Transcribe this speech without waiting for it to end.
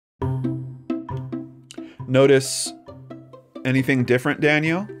Notice anything different,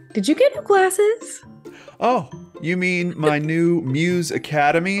 Danielle? Did you get new glasses? Oh, you mean my new Muse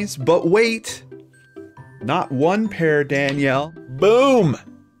Academies? But wait, not one pair, Danielle. Boom!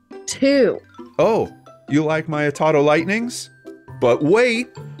 2. Oh, you like my Atato Lightnings? But wait,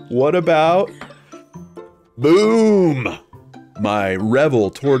 what about... Boom! My Revel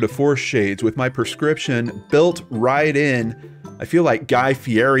Tour de Force shades with my prescription built right in. I feel like Guy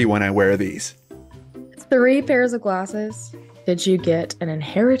Fieri when I wear these. 3 pairs of glasses. Did you get an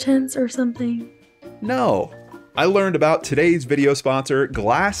inheritance or something? No. I learned about today's video sponsor,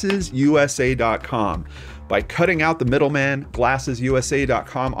 GlassesUSA.com. By cutting out the middleman,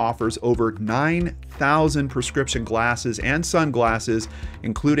 GlassesUSA.com offers over 9,000 prescription glasses and sunglasses,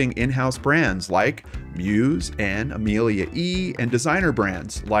 including in-house brands like Muse and Amelia E, and designer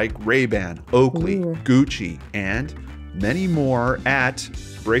brands like Ray-Ban, Oakley, Ooh. Gucci, and many more at,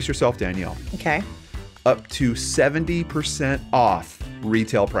 brace yourself, Danielle, Okay. up to 70% off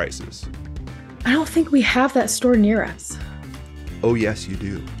retail prices. I don't think we have that store near us. Oh, yes, you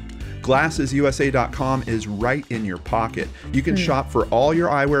do. GlassesUSA.com is right in your pocket. You can shop for all your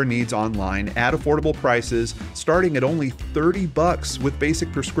eyewear needs online at affordable prices, starting at only $30 with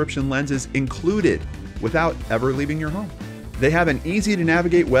basic prescription lenses included, without ever leaving your home. They have an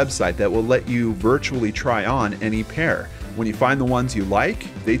easy-to-navigate website that will let you virtually try on any pair. When you find the ones you like,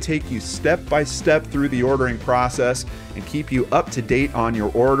 they take you step by step through the ordering process and keep you up to date on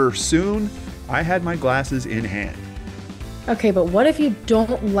your order. Soon, I had my glasses in hand. Okay, but what if you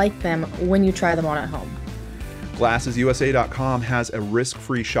don't like them when you try them on at home? GlassesUSA.com has a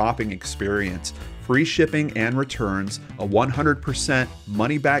risk-free shopping experience, free shipping and returns, a 100%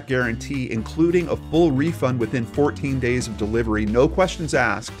 money-back guarantee, including a full refund within 14 days of delivery, no questions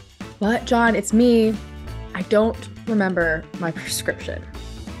asked. But John, it's me. I don't remember my prescription.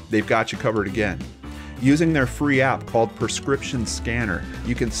 They've got you covered again. Using their free app called Prescription Scanner,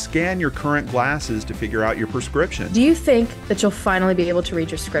 you can scan your current glasses to figure out your prescription. Do you think that you'll finally be able to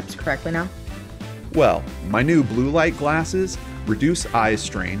read your scripts correctly now? Well, my new blue light glasses reduce eye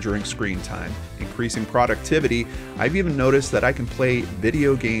strain during screen time, increasing productivity. I've even noticed that I can play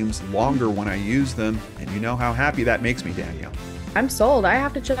video games longer when I use them, and you know how happy that makes me, Danielle. I'm sold. I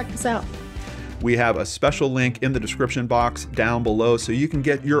have to check this out. We have a special link in the description box down below so you can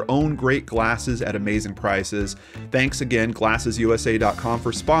get your own great glasses at amazing prices. Thanks again, GlassesUSA.com,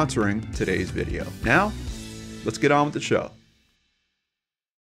 for sponsoring today's video. Now, let's get on with the show.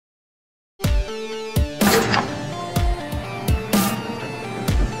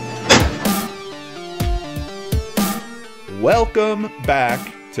 Welcome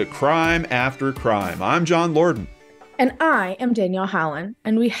back to Crime After Crime. I'm John Lordan. And I am Danelle Hallan,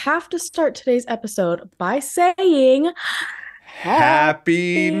 and we have to start today's episode by saying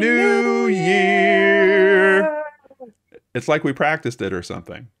Happy New Year! It's like we practiced it or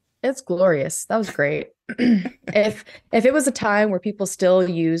something. It's glorious. That was great. If it was a time where people still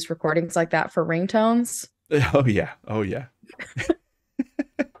use recordings like that for ringtones, oh yeah,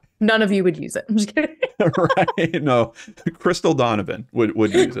 none of you would use it. I'm just kidding. Right? No, Crystal Donovan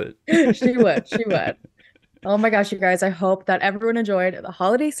would use it. She would. Oh my gosh, you guys, I hope that everyone enjoyed the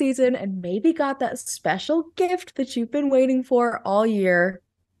holiday season and maybe got that special gift that you've been waiting for all year.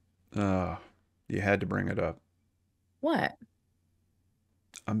 You had to bring it up. What?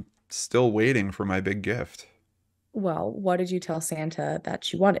 I'm still waiting for my big gift. Well, what did you tell Santa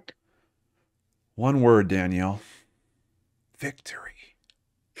that you wanted? One word, Danielle. Victory.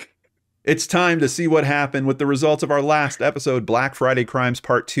 It's time to see what happened with the results of our last episode, Black Friday Crimes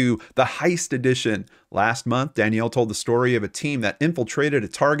Part 2, the Heist Edition. Last month, Danielle told the story of a team that infiltrated a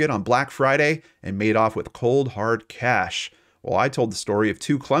Target on Black Friday and made off with cold, hard cash. Well, I told the story of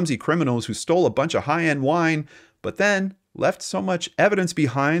 2 clumsy criminals who stole a bunch of high-end wine, but then left so much evidence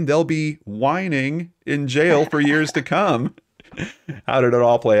behind they'll be whining in jail for years to come. How did it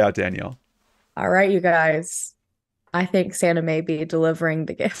all play out, Danielle? All right, you guys. I think Santa may be delivering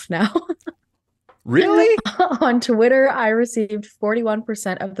the gift now. Really? On Twitter, I received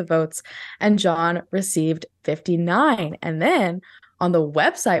 41% of the votes and John received 59%. And then on the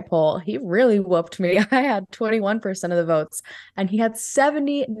website poll, he really whooped me. I had 21% of the votes and he had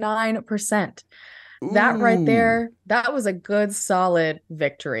 79%. That right there, that was a good, solid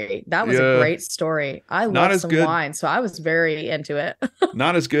victory. That was a great story. I love some wine, so I was very into it.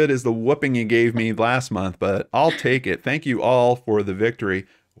 Not as good as the whooping you gave me last month, but I'll take it. Thank you all for the victory.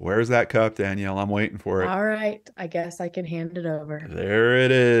 Where's that cup, Danielle? I'm waiting for it. All right. I guess I can hand it over. There it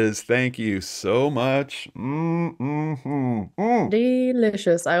is. Thank you so much.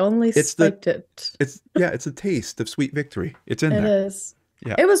 Delicious. I only spiked it. It's a taste of sweet victory. It's in there. It is.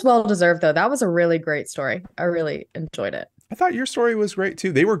 Yeah. It was well deserved, though. That was a really great story. I really enjoyed it. I thought your story was great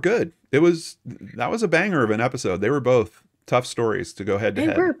too. They were good. That was a banger of an episode. They were both tough stories to go head to They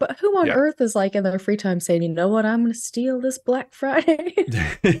head. were, but who on Yeah. earth is like in their free time saying, you know what, I'm going to steal this Black Friday?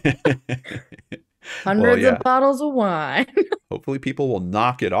 Well, Hundreds of yeah. bottles of wine. Hopefully people will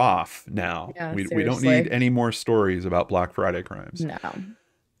knock it off now. Yeah, We don't need seriously. any more stories about Black Friday crimes. No.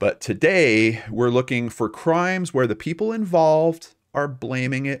 But today we're looking for crimes where the people involved are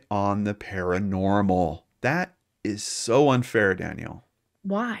blaming it on the paranormal. That is so unfair, Danielle.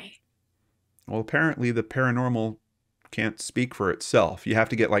 Why? Well, apparently the paranormal can't speak for itself. You have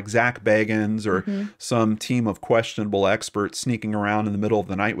to get like Zach Bagans or Hmm. some team of questionable experts sneaking around in the middle of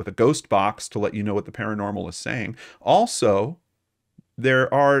the night with a ghost box to let you know what the paranormal is saying. Also,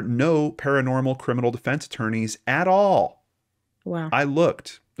 there are no paranormal criminal defense attorneys at all. Wow. I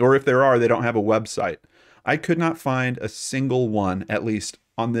looked, or if there are, they don't have a website. I could not find a single one, at least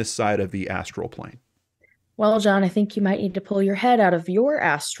on this side of the astral plane. Well, John, I think you might need to pull your head out of your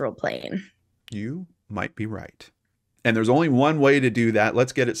astral plane. You might be right. And there's only one way to do that.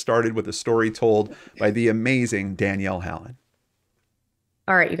 Let's get it started with a story told by the amazing Danelle Hallan.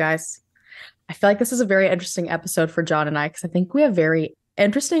 All right, you guys. I feel like this is a very interesting episode for John and I because I think we have very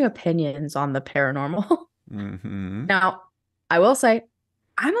interesting opinions on the paranormal. Mm-hmm. Now, I will say,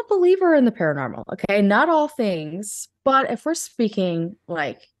 I'm a believer in the paranormal, okay? Not all things, but if we're speaking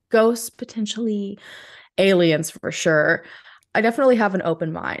like ghosts, potentially aliens for sure, I definitely have an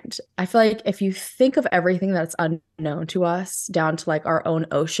open mind. I feel like if you think of everything that's unknown to us, down to like our own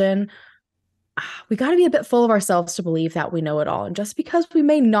ocean, we got to be a bit full of ourselves to believe that we know it all. And just because we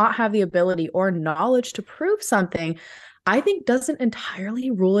may not have the ability or knowledge to prove something, I think doesn't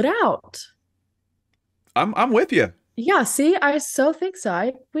entirely rule it out. I'm with you. Yeah, see, I so think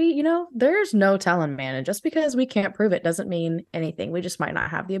so. There's no telling, man. And just because we can't prove it doesn't mean anything. We just might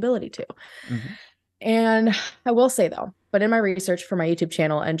not have the ability to. Mm-hmm. And I will say though, but in my research for my YouTube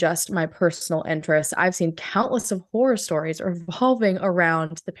channel and just my personal interests, I've seen countless of horror stories revolving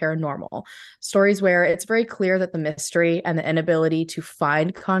around the paranormal. Stories where it's very clear that the mystery and the inability to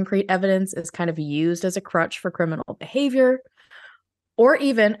find concrete evidence is kind of used as a crutch for criminal behavior. Or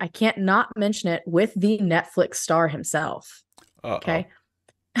even, I can't not mention it, with the Netflix star himself. Uh-oh. Okay.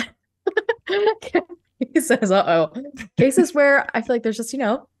 He says, uh-oh. Cases where I feel like there's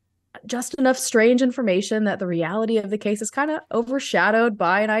just enough strange information that the reality of the case is kind of overshadowed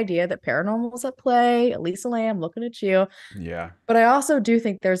by an idea that paranormal is at play. Elisa Lamb, looking at you. Yeah. But I also do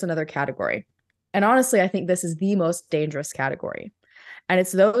think there's another category. And honestly, I think this is the most dangerous category. And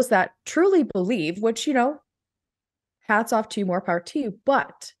it's those that truly believe, which, hats off to you, more power to you,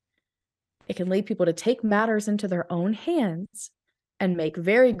 but it can lead people to take matters into their own hands and make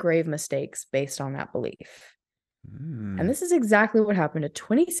very grave mistakes based on that belief. And this is exactly what happened to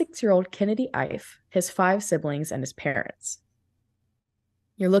 26-year-old Kennedy Ife, his 5 siblings, and his parents.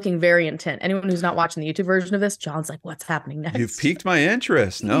 You're looking very intent. Anyone who's not watching the YouTube version of this, John's like, what's happening next? You've piqued my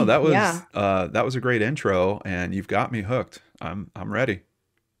interest. No, that was Yeah. that was a great intro, and you've got me hooked. I'm ready.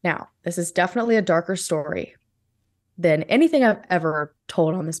 Now, this is definitely a darker story than anything I've ever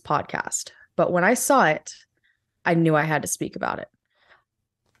told on this podcast. But when I saw it, I knew I had to speak about it.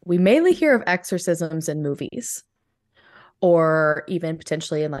 We mainly hear of exorcisms in movies or even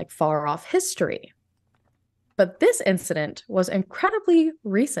potentially in like far off history. But this incident was incredibly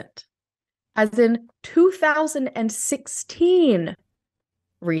recent, as in 2016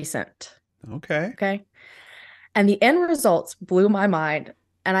 recent. Okay. Okay. And the end results blew my mind.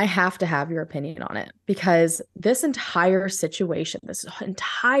 And I have to have your opinion on it because this entire situation, this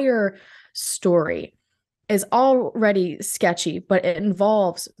entire story is already sketchy, but it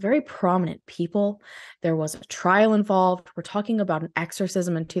involves very prominent people. There was a trial involved. We're talking about an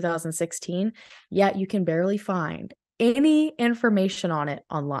exorcism in 2016, yet you can barely find any information on it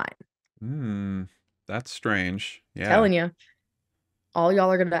online. That's strange. Yeah. Telling you, all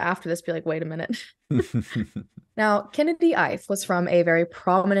y'all are going to, after this, be like, wait a minute. Now, Kennedy Ife was from a very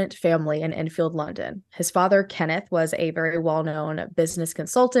prominent family in Enfield, London. His father, Kenneth, was a very well-known business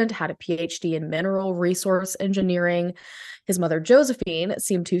consultant, had a PhD in mineral resource engineering. His mother, Josephine,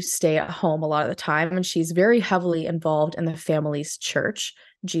 seemed to stay at home a lot of the time, and she's very heavily involved in the family's church,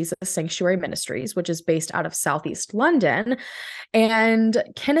 Jesus Sanctuary Ministries, which is based out of Southeast London. And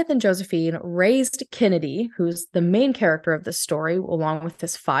Kenneth and Josephine raised Kennedy, who's the main character of the story, along with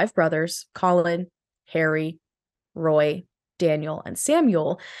his 5 brothers, Colin, Harry, Roy, Daniel, and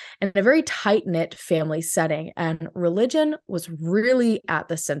Samuel, in a very tight-knit family setting. And religion was really at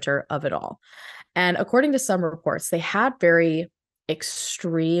the center of it all. And according to some reports, they had very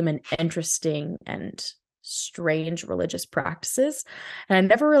extreme and interesting and strange religious practices. And I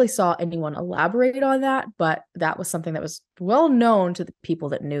never really saw anyone elaborate on that, but that was something that was well known to the people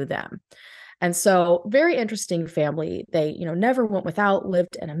that knew them. And so, very interesting family. They, never went without,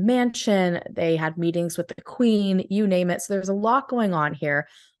 lived in a mansion. They had meetings with the queen, you name it. So there's a lot going on here,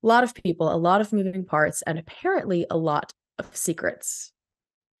 a lot of people, a lot of moving parts, and apparently a lot of secrets.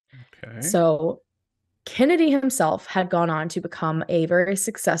 Okay. So Kennedy himself had gone on to become a very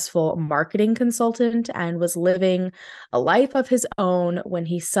successful marketing consultant and was living a life of his own when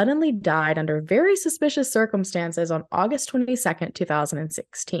he suddenly died under very suspicious circumstances on August 22nd,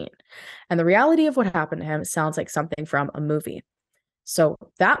 2016. And the reality of what happened to him sounds like something from a movie. So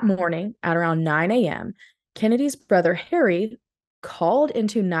that morning at around 9 a.m., Kennedy's brother Harry called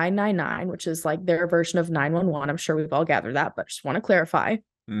into 999, which is like their version of 911. I'm sure we've all gathered that, but just want to clarify.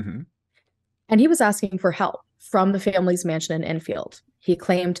 Mm-hmm. And he was asking for help from the family's mansion in Enfield. He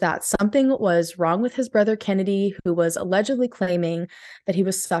claimed that something was wrong with his brother Kennedy, who was allegedly claiming that he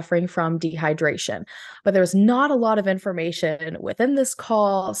was suffering from dehydration. But there was not a lot of information within this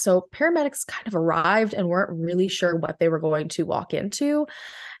call. So paramedics kind of arrived and weren't really sure what they were going to walk into.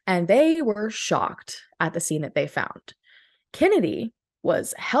 And they were shocked at the scene that they found. Kennedy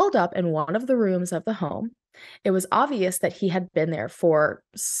was held up in one of the rooms of the home. It was obvious that he had been there for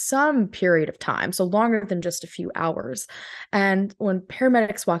some period of time, so longer than just a few hours. And when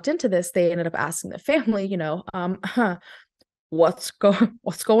paramedics walked into this, they ended up asking the family, what's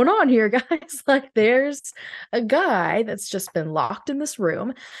going on here, guys? Like, there's a guy that's just been locked in this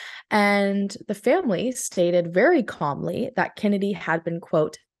room. And the family stated very calmly that Kennedy had been,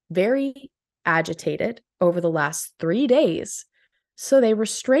 quote, very agitated over the last 3 days. So they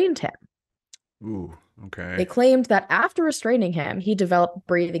restrained him. Ooh, okay. They claimed that after restraining him, he developed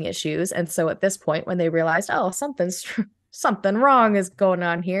breathing issues. And so at this point, when they realized, oh, something wrong is going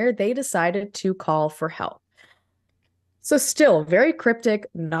on here, they decided to call for help. So still very cryptic,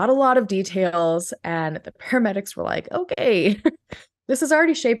 not a lot of details. And the paramedics were like, okay, this is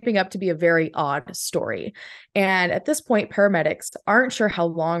already shaping up to be a very odd story. And at this point, paramedics aren't sure how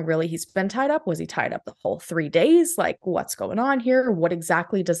long really he's been tied up. Was he tied up the whole 3 days? Like, what's going on here? What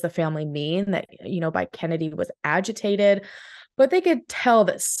exactly does the family mean that, by Kennedy was agitated? But they could tell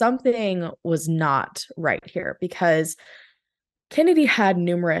that something was not right here because Kennedy had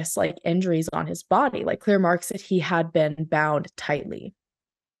numerous injuries on his body, like clear marks that he had been bound tightly.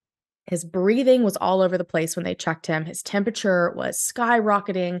 His breathing was all over the place when they checked him. His temperature was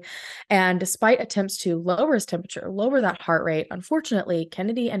skyrocketing. And despite attempts to lower his temperature, lower that heart rate, unfortunately,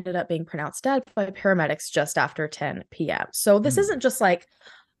 Kennedy ended up being pronounced dead by paramedics just after 10 p.m. So this isn't just like,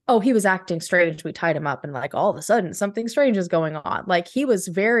 oh, he was acting strange, we tied him up, and all of a sudden something strange is going on. Like, he was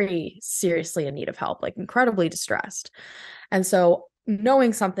very seriously in need of help, incredibly distressed. And so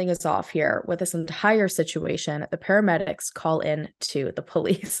knowing something is off here with this entire situation, the paramedics call in to the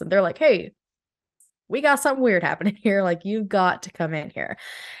police and they're like, hey, we got something weird happening here. You've got to come in here.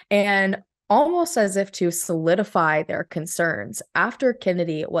 And almost as if to solidify their concerns, after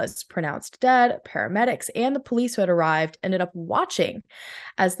Kennedy was pronounced dead, paramedics and the police who had arrived ended up watching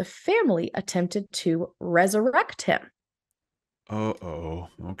as the family attempted to resurrect him. Uh-oh.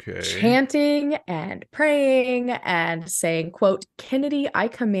 Okay. Chanting and praying and saying, quote, Kennedy, I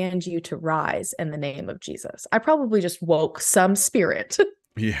command you to rise in the name of Jesus. I probably just woke some spirit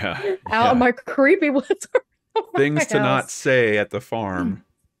out of my creepy woods. Things to not say at the farm.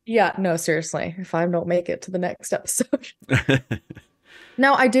 Yeah, no, seriously. If I don't make it to the next episode.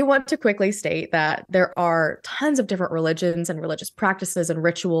 Now, I do want to quickly state that there are tons of different religions and religious practices and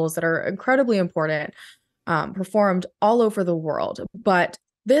rituals that are incredibly important, performed all over the world. But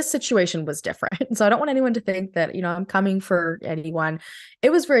this situation was different. So I don't want anyone to think that, I'm coming for anyone.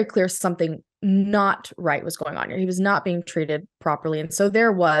 It was very clear something not right was going on here. He was not being treated properly. And so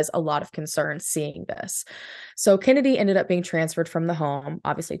there was a lot of concern seeing this. So Kennedy ended up being transferred from the home,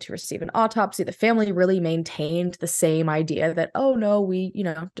 obviously, to receive an autopsy. The family really maintained the same idea that, oh no, we,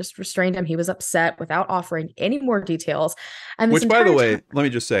 just restrained him. He was upset, without offering any more details. And which, by the way, let me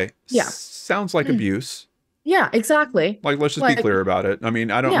just say, yeah, sounds like abuse. Yeah, exactly. Let's just be clear about it. I mean,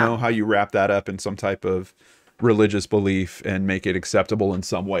 I don't know how you wrap that up in some type of religious belief and make it acceptable in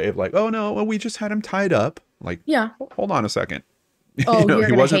some way of oh no, well, we just had him tied up. Hold on a second. Oh, you're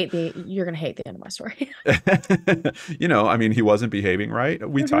gonna hate the end of my story. I mean, he wasn't behaving right.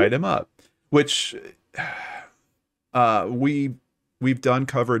 We tied him up, which we've done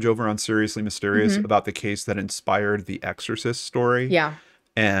coverage over on Seriously Mysterious about the case that inspired the Exorcist story. Yeah.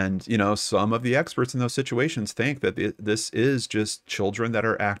 And, some of the experts in those situations think that this is just children that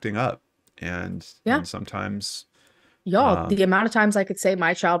are acting up. And sometimes... Y'all, the amount of times I could say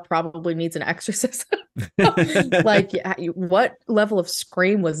my child probably needs an exorcism. Like, yeah, what level of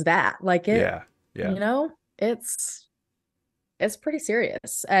scream was that? Like it, Yeah. Yeah. you know, it's pretty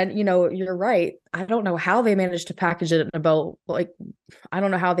serious. And you're right. I don't know how they managed to package it in a boat. Like, I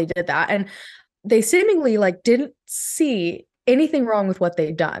don't know how they did that. And they seemingly like didn't see anything wrong with what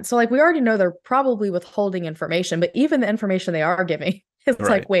they'd done. So like we already know they're probably withholding information, but even the information they are giving, it's like,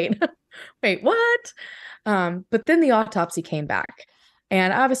 Right. wait, wait, what? But then the autopsy came back.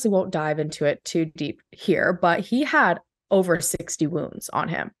 And I obviously won't dive into it too deep here, but he had over 60 wounds on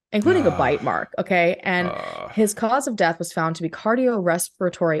him, including a Uh, bite mark. Okay. And uh, his cause of death was found to be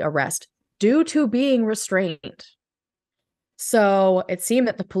cardiorespiratory arrest due to being restrained. So it seemed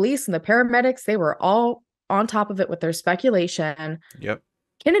that the police and the paramedics, they were all on top of it with their speculation. yep.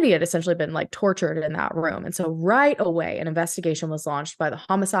 Kennedy had essentially been like tortured in that room. And so right away, an investigation was launched by the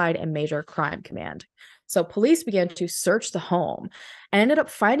Homicide and Major Crime Command. So police began to search the home and ended up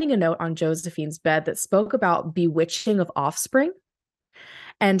finding a note on Josephine's bed that spoke about bewitching of offspring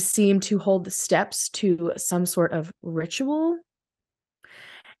and seemed to hold the steps to some sort of ritual.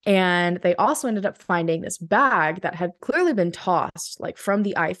 And they also ended up finding this bag that had clearly been tossed, like from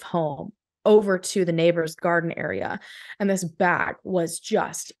the Ife home over to the neighbor's garden area. And this bag was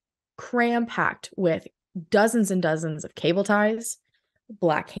just cram packed with dozens and dozens of cable ties,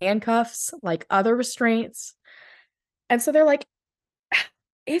 black handcuffs, like other restraints. And so they're like,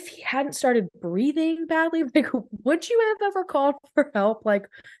 if he hadn't started breathing badly, like, would you have ever called for help? Like,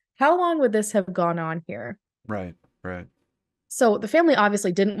 how long would this have gone on here? Right. Right. So the family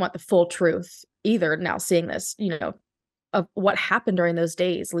obviously didn't want the full truth either. Now seeing this, of what happened during those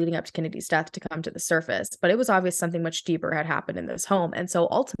days leading up to Kennedy's death to come to the surface, but it was obvious something much deeper had happened in this home. And so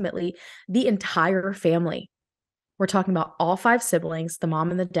ultimately, the entire family, we're talking about all five siblings, the mom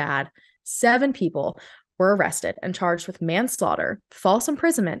and the dad, 7 people were arrested and charged with manslaughter, false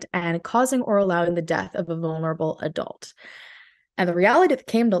imprisonment, and causing or allowing the death of a vulnerable adult. And the reality that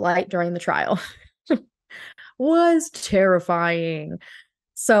came to light during the trial was terrifying.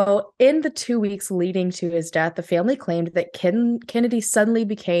 So, in the 2 weeks leading to his death, the family claimed that Kennedy suddenly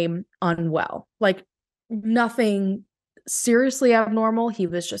became unwell. Like nothing seriously abnormal. He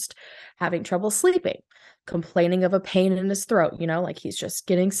was just having trouble sleeping, complaining of a pain in his throat, like he's just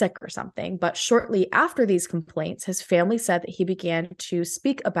getting sick or something. But shortly after these complaints, his family said that he began to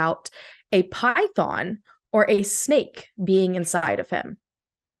speak about a python or a snake being inside of him.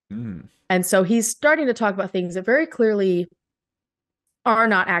 Mm. And so he's starting to talk about things that very clearly are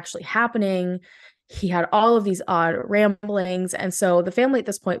not actually happening. He had all of these odd ramblings. And so the family at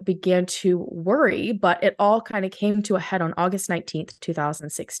this point began to worry, but it all kind of came to a head on August 19th,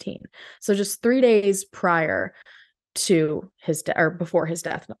 2016. So just 3 days prior to his death or before his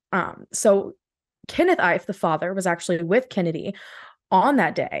death. So Kenneth Ife, the father, was actually with Kennedy on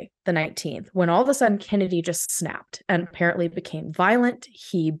that day, the 19th, when all of a sudden Kennedy just snapped and apparently became violent.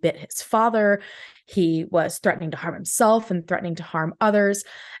 He bit his father. He was threatening to harm himself and threatening to harm others.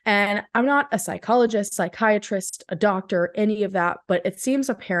 And I'm not a psychologist, psychiatrist, a doctor, any of that, but it seems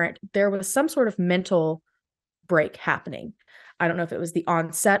apparent there was some sort of mental break happening. I don't know if it was the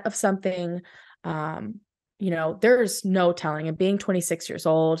onset of something. There's no telling. And being 26 years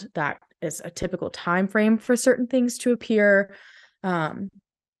old, that is a typical time frame for certain things to appear.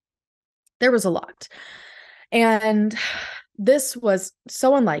 There was a lot. And this was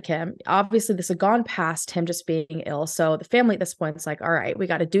so unlike him. Obviously, this had gone past him just being ill. So the family at this point is like, all right, we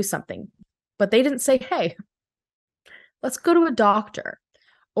got to do something. But they didn't say, hey, let's go to a doctor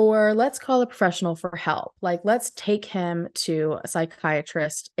or let's call a professional for help. Like, let's take him to a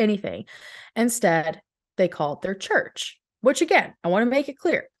psychiatrist, anything. Instead, they called their church, which again, I want to make it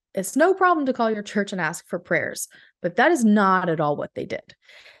clear. It's no problem to call your church and ask for prayers, but that is not at all what they did.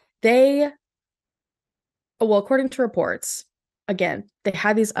 Well, according to reports, again, they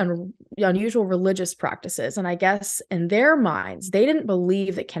had these unusual religious practices. And I guess in their minds, they didn't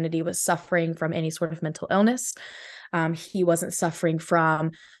believe that Kennedy was suffering from any sort of mental illness. He wasn't suffering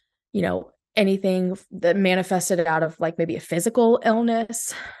from, anything that manifested out of like maybe a physical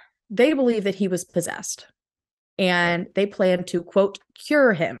illness. They believe that he was possessed Right. and they planned to, quote,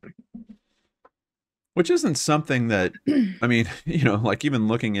 cure him. Which isn't something that, I mean, like even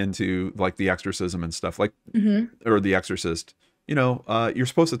looking into like the exorcism and stuff, like, Mm-hmm. or the exorcist, you're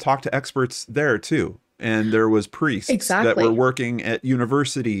supposed to talk to experts there too. And there was priests that were Exactly. working at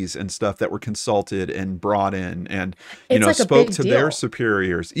universities and stuff that were consulted and brought in and, It's like a spoke big to their deal.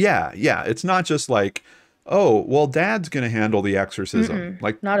 superiors. Yeah. Yeah. It's not just like, oh, well, dad's going to handle the exorcism. Mm-mm,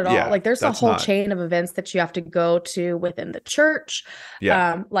 Like, not at all. yeah, Like there's a that's whole not. chain of events that you have to go to within the church.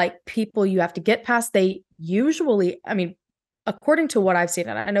 Yeah. Like people you have to get past. They usually, I mean, according to what I've seen,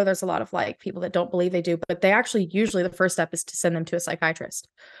 and I know there's a lot of like people that don't believe they do, but they actually usually the first step is to send them to a psychiatrist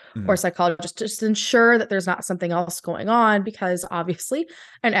or Mhm. psychologist just to ensure that there's not something else going on, because obviously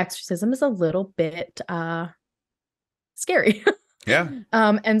an exorcism is a little bit scary. Yeah.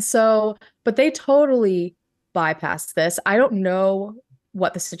 And so, but they totally bypassed this. I don't know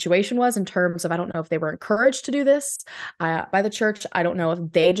what the situation was in terms of, I don't know if they were encouraged to do this by the church. I don't know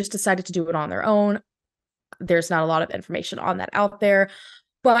if they just decided to do it on their own. There's not a lot of information on that out there.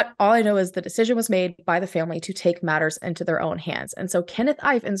 But all I know is the decision was made by the family to take matters into their own hands. And so Kenneth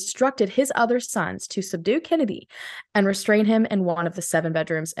Ive instructed his other sons to subdue Kennedy and restrain him in one of the 7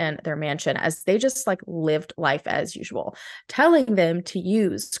 bedrooms in their mansion as they just like lived life as usual, telling them to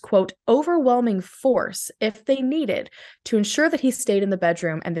use, quote, overwhelming force if they needed to ensure that he stayed in the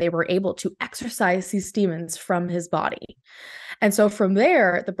bedroom and they were able to exorcise these demons from his body. And so from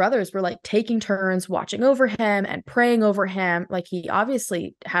there, the brothers were like taking turns watching over him and praying over him. Like he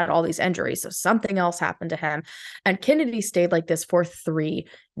obviously had all these injuries, so something else happened to him. And Kennedy stayed like this for 3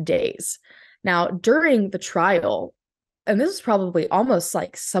 days. Now, during the trial, and this is probably almost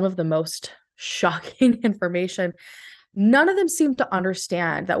like some of the most shocking information, none of them seemed to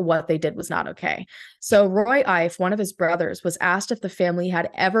understand that what they did was not okay. So Roy Ife, one of his brothers, was asked if the family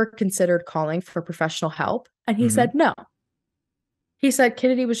had ever considered calling for professional help, and he Mhm. said no. He said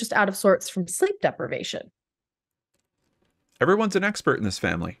Kennedy was just out of sorts from sleep deprivation. Everyone's an expert in this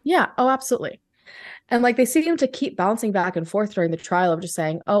family. Yeah, oh, absolutely. And like they seem to keep bouncing back and forth during the trial of just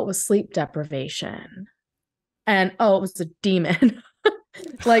saying, oh, it was sleep deprivation. And oh, it was a demon.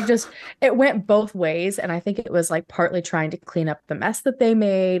 Like just it went both ways. And I think it was like partly trying to clean up the mess that they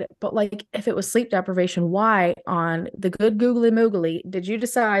made. But like if it was sleep deprivation, why on the good googly moogly did you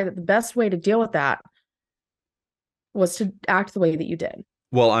decide that the best way to deal with that was to act the way that you did?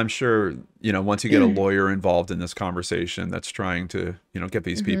 Well, I'm sure, once you get a lawyer involved in this conversation that's trying to, get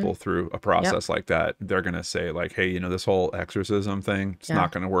these Mm-hmm. people through a Yep. process like that, they're going to say, like, hey, this whole exorcism thing, it's Yeah,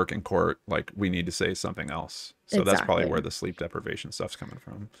 not going to work in court. Like, we need to say something else. So that's probably exactly. where the sleep deprivation stuff's coming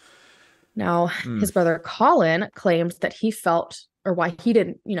from. Now, Mm. his brother Colin claimed that he felt, or why he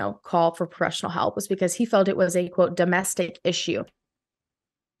didn't, call for professional help was because he felt it was a quote domestic issue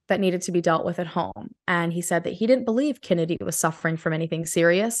that needed to be dealt with at home. And he said that he didn't believe Kennedy was suffering from anything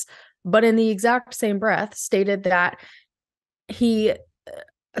serious, but in the exact same breath stated that he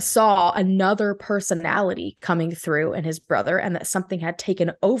saw another personality coming through in his brother and that something had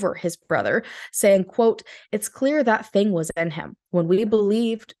taken over his brother, saying, quote, it's clear that thing was in him when we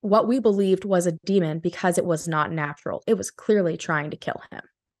believed what we believed was a demon because it was not natural. It was clearly trying to kill him.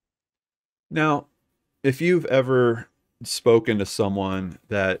 Now, if you've ever spoken to someone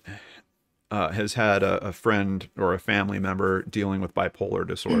that has had a friend or a family member dealing with bipolar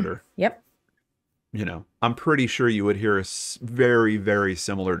disorder, Yep. I'm pretty sure you would hear a very, very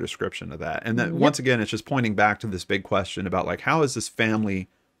similar description of that. And that once Yep. again, it's just pointing back to this big question about like, how is this family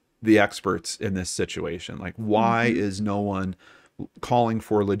the experts in this situation? Like, why Mm-hmm. is no one calling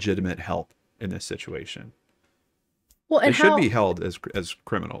for legitimate help in this situation? Well, They and should how be held as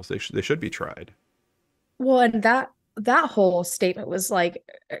criminals. They should be tried. Well, and that whole statement was like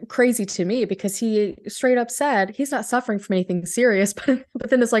crazy to me because he straight up said he's not suffering from anything serious, but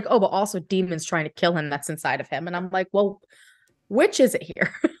then it's like, oh, but also demons trying to kill him that's inside of him. And I'm like, well, which is it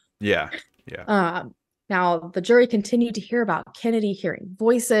here? Yeah, yeah. Um, Now, the jury continued to hear about Kennedy hearing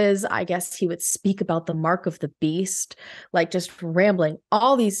voices. I guess he would speak about the mark of the beast, like just rambling,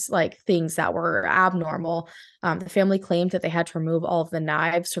 all these like things that were abnormal. The family claimed that they had to remove all of the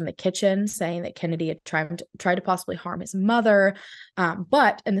knives from the kitchen, saying that Kennedy had tried to possibly harm his mother.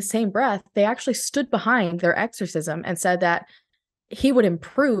 But in the same breath, they actually stood behind their exorcism and said that he would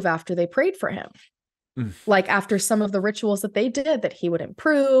improve after they prayed for him, Mm. like after some of the rituals that they did, that he would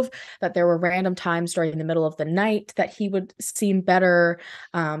improve, that there were random times during the middle of the night that he would seem better,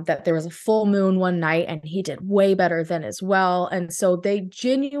 that there was a full moon one night and he did way better then as well. And so they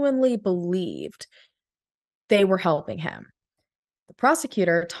genuinely believed they were helping him. The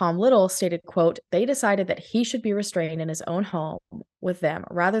prosecutor, Tom Little, stated, quote, they decided that he should be restrained in his own home with them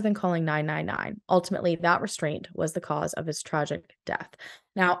rather than calling 999. Ultimately, that restraint was the cause of his tragic death.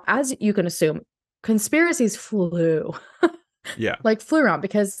 Now, as you can assume, conspiracies flew, Yeah. like flew around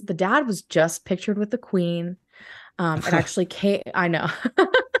because the dad was just pictured with the queen. It actually came, I know.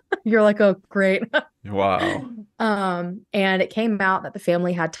 You're like, oh, great. Wow. And it came out that the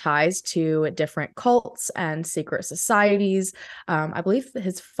family had ties to different cults and secret societies. I believe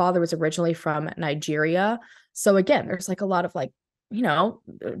his father was originally from Nigeria. So again, there's like a lot of like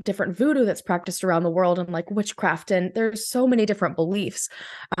different voodoo that's practiced around the world, and like witchcraft, and there's so many different beliefs.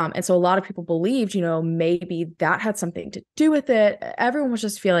 And so a lot of people believed, maybe that had something to do with it. Everyone was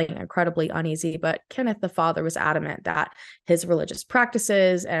just feeling incredibly uneasy, but Kenneth, the father, was adamant that his religious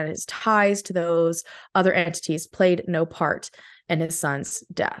practices and his ties to those other entities played no part in his son's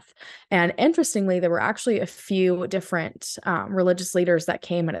death. And interestingly, there were actually a few different religious leaders that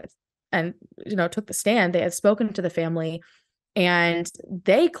came and took the stand. They had spoken to the family, and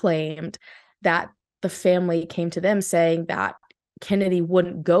they claimed that the family came to them saying that Kennedy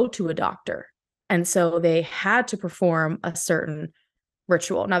wouldn't go to a doctor. And so they had to perform a certain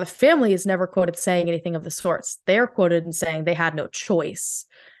ritual. Now, the family is never quoted saying anything of the sorts. They're quoted in saying they had no choice.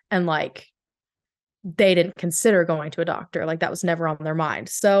 And like, they didn't consider going to a doctor. Like, that was never on their mind.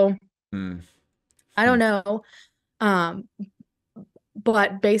 So I don't know.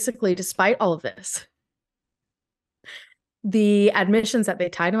 But basically, despite all of this, the admissions that they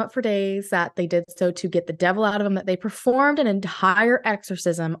tied him up for days, that they did so to get the devil out of him, that they performed an entire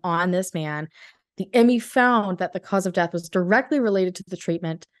exorcism on this man. The ME found that the cause of death was directly related to the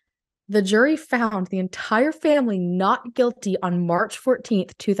treatment. The jury found the entire family not guilty on March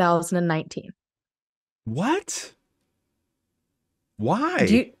 14th, 2019. What?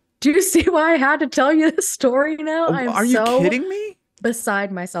 Why? Do you see why I had to tell you this story now? Oh, are you kidding me?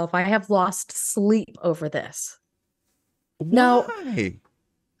 Beside myself. I have lost sleep over this. Why? Now,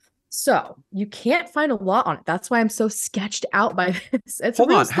 so you can't find a lot on it. That's why I'm so sketched out by this. It's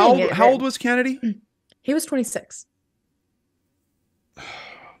Hold on. How old was Kennedy? He was 26.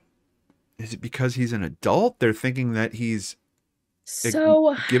 Is it because he's an adult? They're thinking that he's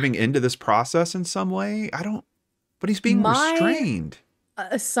giving into this process in some way? But he's being restrained.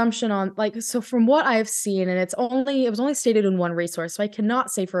 Assumption on so from what I've seen, and it was only stated in one resource, so I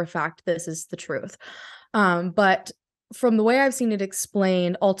cannot say for a fact this is the truth. But from the way I've seen it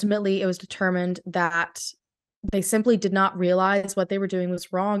explained, ultimately it was determined that they simply did not realize what they were doing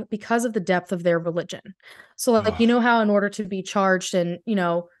was wrong because of the depth of their religion. So like, how in order to be charged and,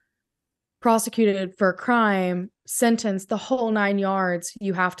 prosecuted for a crime, sentenced, the whole 9 yards,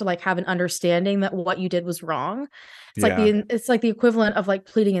 you have to like have an understanding that what you did was wrong. It's like the equivalent of like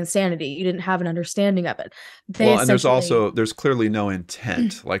pleading insanity. You didn't have an understanding of it. And there's clearly no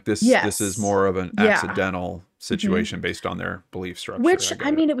intent. Like this is more of an accidental situation based on their belief structure. Which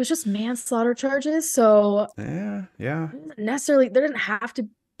it was just manslaughter charges. So necessarily there didn't have to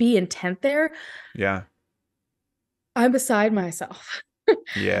be intent there. Yeah. I'm beside myself.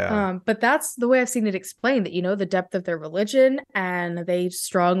 Yeah. But that's the way I've seen it explained, that, the depth of their religion, and they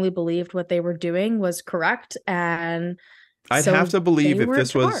strongly believed what they were doing was correct. And I'd have to believe if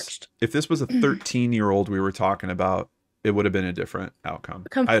this was a 13-year-old we were talking about, it would have been a different outcome.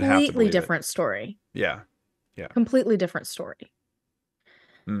 Completely different story. Yeah. Yeah. Completely different story.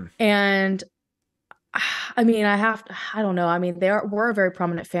 And I don't know. They were a very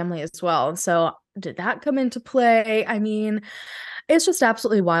prominent family as well. And so did that come into play? It's just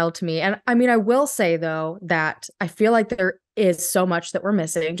absolutely wild to me. And I will say, though, that I feel like there is so much that we're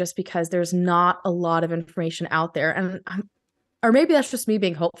missing just because there's not a lot of information out there. And or maybe that's just me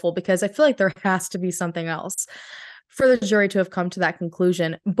being hopeful, because I feel like there has to be something else for the jury to have come to that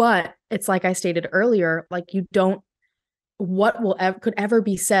conclusion. But it's like I stated earlier, like what could ever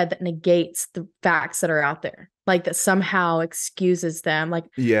be said that negates the facts that are out there, like that somehow excuses them. Like,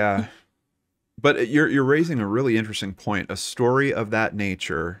 yeah. But you're raising a really interesting point. A story of that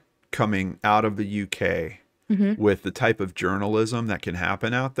nature coming out of the UK with the type of journalism that can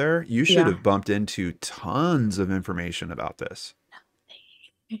happen out there, you should have bumped into tons of information about this.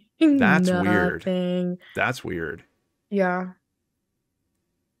 That's weird. That's weird. Yeah.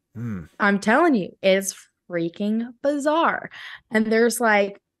 I'm telling you, it's freaking bizarre. And there's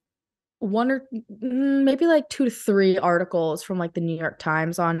like one or maybe like 2 to 3 articles from like the New York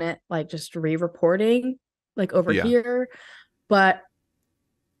Times on it, like just re-reporting like over here. But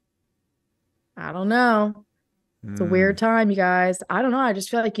I don't know. It's a weird time, you guys. I don't know. I just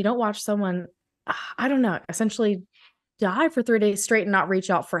feel like you don't watch someone, I don't know, essentially die for 3 days straight and not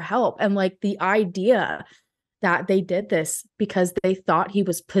reach out for help. And like the idea that they did this because they thought he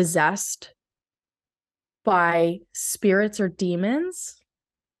was possessed by spirits or demons.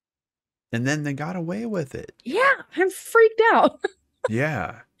 And then they got away with it. Yeah, I'm freaked out.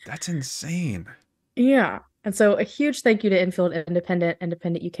 Yeah, that's insane. Yeah. And so a huge thank you to Infield Independent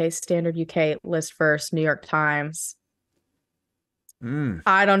UK, Standard UK, List First, New York Times.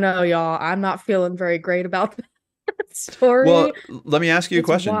 I don't know, y'all. I'm not feeling very great about that story. Well, let me ask you a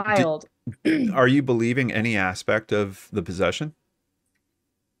question. Wild. Are you believing any aspect of the possession?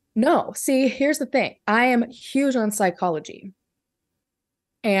 No. See, here's the thing. I am huge on psychology.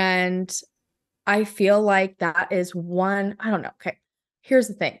 And I feel like that is one, I don't know. Okay. Here's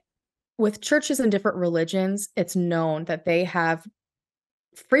the thing. With churches and different religions, it's known that they have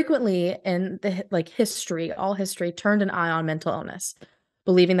frequently in the like history, all history, turned an eye on mental illness,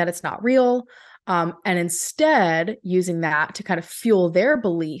 believing that it's not real, and instead using that to kind of fuel their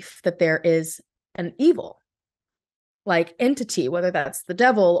belief that there is an evil like entity, whether that's the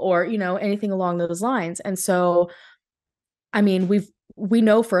devil or, you know, anything along those lines. And so, I mean, we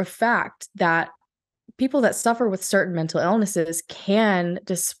know for a fact that people that suffer with certain mental illnesses can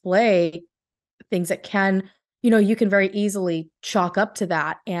display things that can, you know, you can very easily chalk up to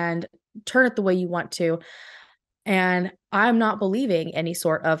that and turn it the way you want to. And I'm not believing any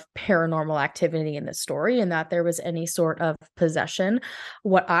sort of paranormal activity in this story and that there was any sort of possession.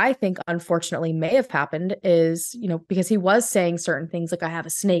 What I think, unfortunately, may have happened is, you know, because he was saying certain things like, I have a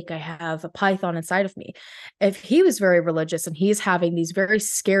snake, I have a python inside of me. If he was very religious and he's having these very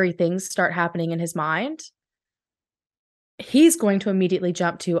scary things start happening in his mind, he's going to immediately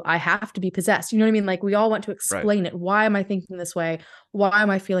jump to, I have to be possessed. You know what I mean? Like we all want to Right. explain it. Why am I thinking this way? Why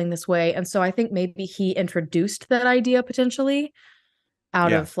am I feeling this way? And so I think maybe he introduced that idea potentially out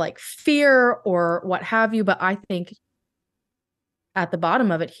Yeah. of like fear or what have you. But I think at the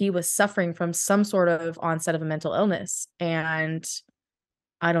bottom of it, he was suffering from some sort of onset of a mental illness. And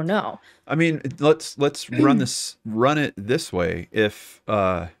I don't know. I mean, let's run it this way.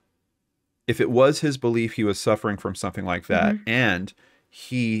 If it was his belief he was suffering from something like that, Mhm. and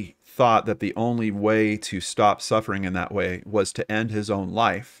he thought that the only way to stop suffering in that way was to end his own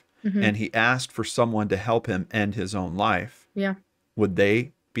life, and Mhm. he asked for someone to help him end his own life, Yeah. would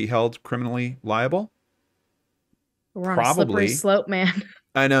they be held criminally liable? We're on a slippery Probably. slope, man.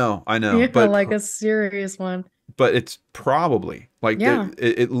 I know, Yeah, like a serious one. but it's probably like Yeah.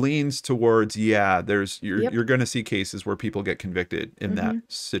 it leans towards, yeah, there's Yep. you're going to see cases where people get convicted in that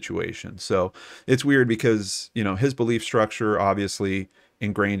Mhm. situation. So it's weird because, you know, his belief structure obviously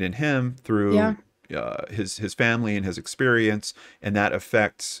ingrained in him Yeah. through his family and his experience, and that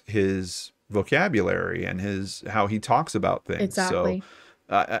affects his vocabulary and his how he talks about things. So Exactly.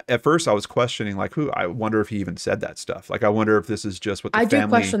 at first I was questioning, like, who, I wonder if he even said that stuff. Like, I wonder if this is just what the I do family,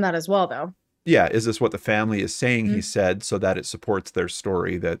 question that as well, though. yeah, is this what the family is saying he Mhm. said so that it supports their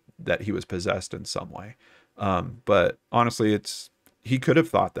story that he was possessed in some way. But honestly, he could have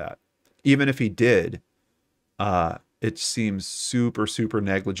thought that. Even if he did, it seems super, super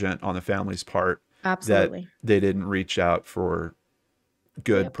negligent on the family's part that Absolutely. they didn't reach out for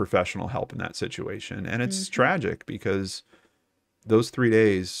good Yep. professional help in that situation. And it's Mhm. tragic because those 3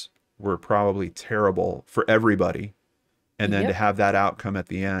 days were probably terrible for everybody, and then to Yep. have that outcome at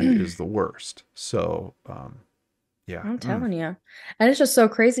the end is the worst. So, yeah. I'm telling you. And it's just so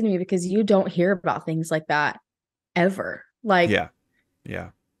crazy to me because you don't hear about things like that ever. Like, Yeah. Yeah.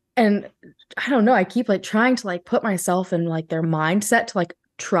 and I don't know, I keep like trying to like put myself in like their mindset to like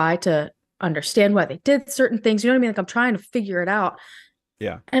try to understand why they did certain things. You know what I mean? Like I'm trying to figure it out.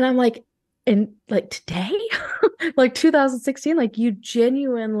 Yeah. And I'm like, in like today, like 2016, like you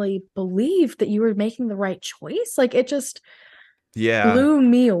genuinely believed that you were making the right choice. Like it just Yeah. blew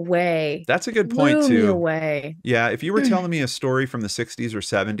me away. That's a good point Blew me too. away. Yeah, if you were telling me a story from the 60s or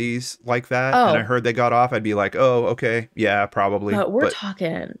 70s like that and I Oh, heard they got off, I'd be like, "Oh, okay. Yeah, probably." but we're But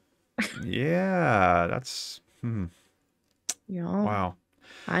talking, yeah, you know, wow.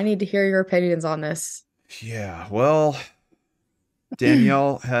 I need to hear your opinions on this. Yeah. Well,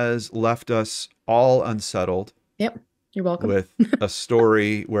 Danielle has left us all unsettled Yep, you're welcome. with a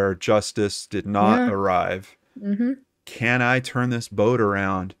story where justice did not Yeah. arrive. Hmm. Can I turn this boat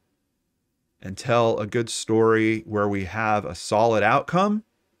around and tell a good story where we have a solid outcome?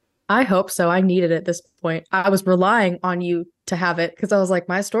 I hope so. I needed it at this point. I was relying on you to have it because I was like,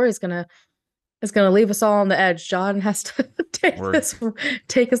 my story is gonna leave us all on the edge. John has to We're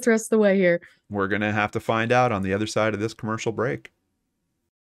take us the rest of the way here. we're going to have to find out on the other side of this commercial break.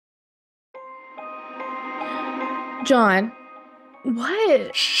 John, what?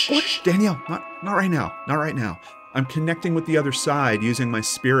 What? Shh, Danielle, not right now. Not right now. I'm connecting with the other side using my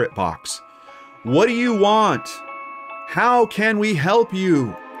spirit box. What do you want? How can we help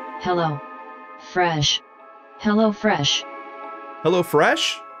you? Hello. Fresh. Hello Fresh. Hello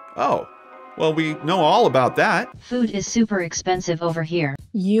Fresh? Oh, well, we know all about that. Food is super expensive over here.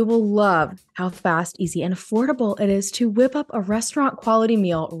 You will love how fast, easy, and affordable it is to whip up a restaurant quality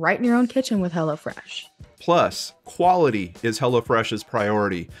meal right in your own kitchen with HelloFresh. Plus, quality is HelloFresh's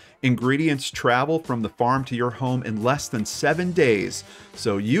priority. Ingredients travel from the farm to your home in less than 7 days,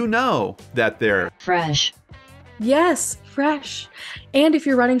 so you know that they're Fresh. Yes, fresh. And if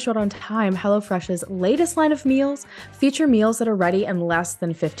you're running short on time, HelloFresh's latest line of meals feature meals that are ready in less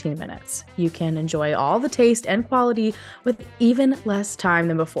than 15 minutes. You can enjoy all the taste and quality with even less time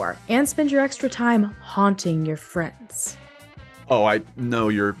than before and spend your extra time haunting your friends. Oh, I know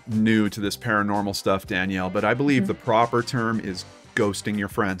you're new to this paranormal stuff, Danielle, but I believe the proper term is ghosting your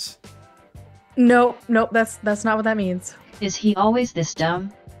friends. Nope, that's not what that means. Is he always this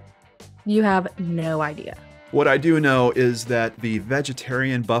dumb? You have no idea. What I do know is that the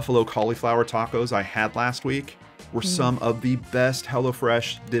vegetarian buffalo cauliflower tacos I had last week were some of the best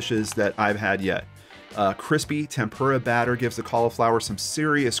HelloFresh dishes that I've had yet. Crispy tempura batter gives the cauliflower some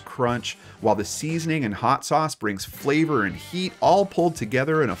serious crunch, while the seasoning and hot sauce brings flavor and heat, all pulled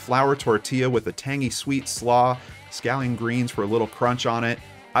together in a flour tortilla with a tangy sweet slaw, scallion greens for a little crunch on it.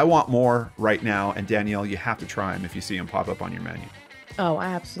 I want more right now, and Danielle, you have to try them if you see them pop up on your menu. Oh, I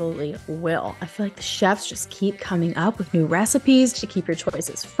absolutely will. I feel like the chefs just keep coming up with new recipes to keep your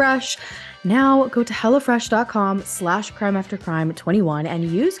choices fresh. Now go to HelloFresh.com/crimeaftercrime21 and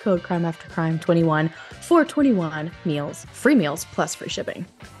use code crimeaftercrime21 for 21 meals, free meals plus free shipping.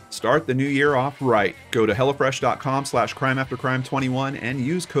 Start the new year off right. Go to HelloFresh.com/crimeaftercrime21 and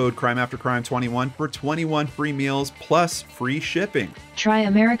use code crimeaftercrime21 for 21 free meals plus free shipping. Try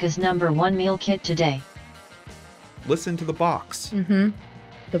America's #1 meal kit today. Listen to the box. The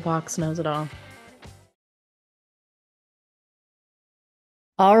box knows it all.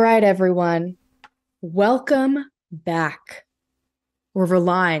 All right, everyone. Welcome back. We're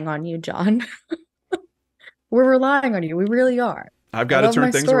relying on you, John. We're relying on you. We really are. I've got to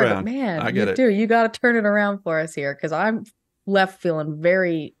turn things around. Man, I get it. Do. You got to turn it around for us here because I'm left feeling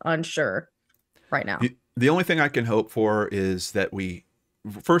very unsure right now. The only thing I can hope for is that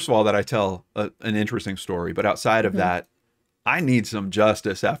first of all, that I tell an interesting story, but outside of that, I need some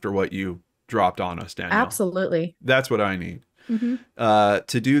justice after what you dropped on us, Danielle. Absolutely. That's what I need. To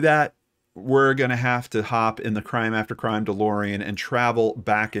do that, we're going to have to hop in the Crime After Crime DeLorean and travel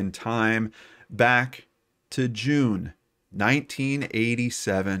back in time, back to June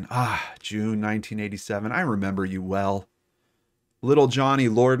 1987. June 1987. I remember you well. Little Johnny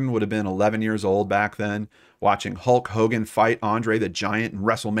Lordan would have been 11 years old back then, watching Hulk Hogan fight Andre the Giant in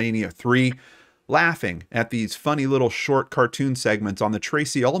WrestleMania 3, laughing at these funny little short cartoon segments on the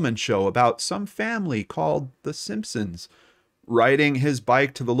Tracy Ullman Show about some family called The Simpsons, riding his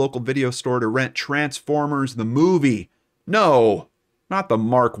bike to the local video store to rent Transformers the movie. No, not the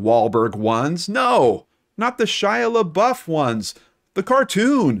Mark Wahlberg ones. No, not the Shia LaBeouf ones. The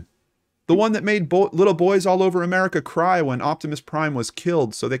cartoon. The one that made little boys all over America cry when Optimus Prime was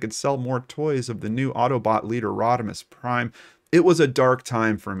killed so they could sell more toys of the new Autobot leader Rodimus Prime. It was a dark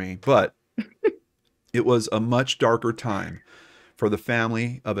time for me, but it was a much darker time for the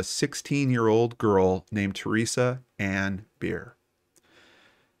family of a 16-year-old girl named Teresa Ann Beer.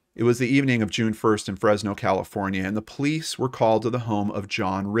 It was the evening of June 1st in Fresno, California, and the police were called to the home of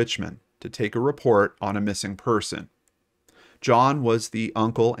John Richmond to take a report on a missing person. John was the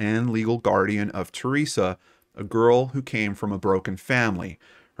uncle and legal guardian of Teresa, a girl who came from a broken family.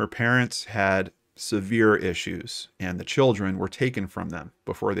 Her parents had severe issues, and the children were taken from them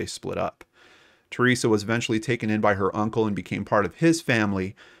before they split up. Teresa was eventually taken in by her uncle and became part of his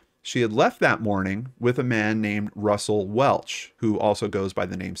family. She had left that morning with a man named Russell Welch, who also goes by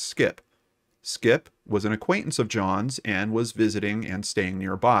the name Skip. Skip was an acquaintance of John's and was visiting and staying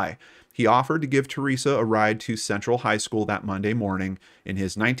nearby. He offered to give Teresa a ride to Central High School that Monday morning in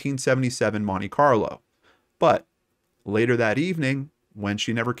his 1977 Monte Carlo. But later that evening, when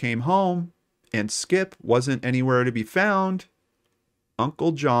she never came home and Skip wasn't anywhere to be found,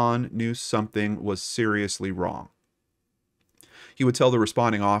 Uncle John knew something was seriously wrong. He would tell the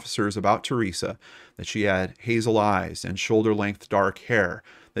responding officers about Teresa that she had hazel eyes and shoulder-length dark hair,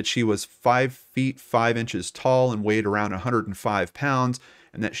 that she was 5 feet 5 inches tall and weighed around 105 pounds,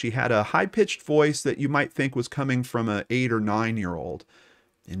 and that she had a high-pitched voice that you might think was coming from an 8 or 9-year-old.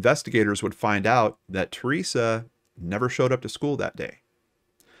 Investigators would find out that Teresa never showed up to school that day.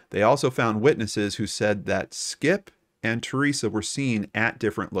 They also found witnesses who said that Skip and Teresa were seen at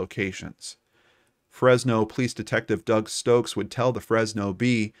different locations. Fresno Police Detective Doug Stokes would tell the Fresno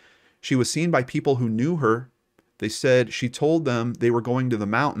Bee she was seen by people who knew her. They said she told them they were going to the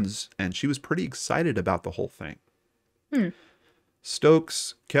mountains, and she was pretty excited about the whole thing.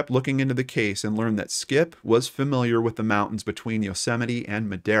 Stokes kept looking into the case and learned that Skip was familiar with the mountains between Yosemite and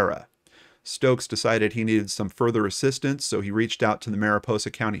Madera. Stokes decided he needed some further assistance, so he reached out to the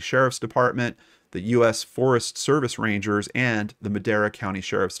Mariposa County Sheriff's Department, the U.S. Forest Service Rangers, and the Madera County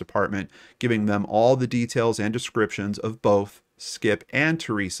Sheriff's Department, giving them all the details and descriptions of both Skip and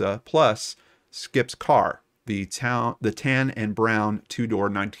Teresa, plus Skip's car, the tan and brown two-door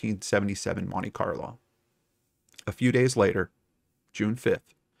 1977 Monte Carlo. A few days later, June 5th,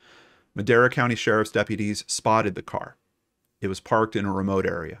 Madera County Sheriff's deputies spotted the car. It was parked in a remote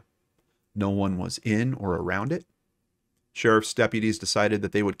area. No one was in or around it. Sheriff's deputies decided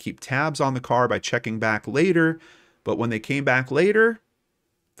that they would keep tabs on the car by checking back later, but when they came back later,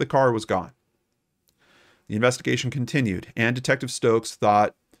 the car was gone. The investigation continued, and Detective Stokes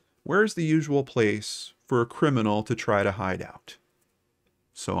thought, where's the usual place for a criminal to try to hide out?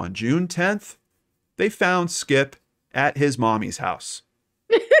 So on June 10th, they found Skip at his mommy's house.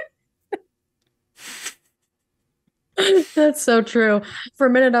 That's so true. For a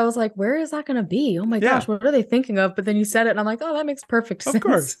minute, I was like, where is that going to be? Oh my gosh, what are they thinking of? But then you said it, and I'm like, oh, that makes perfect sense. Of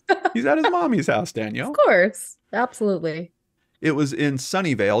course. He's at his mommy's house, Danielle. Of course. Absolutely. It was in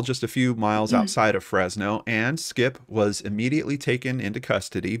Sunnyvale, just a few miles outside of Fresno, and Skip was immediately taken into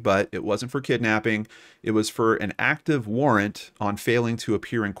custody, but it wasn't for kidnapping. It was for an active warrant on failing to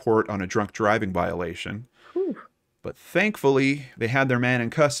appear in court on a drunk driving violation. Whew. But thankfully, they had their man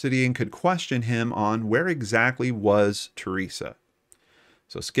in custody and could question him on where exactly was Teresa.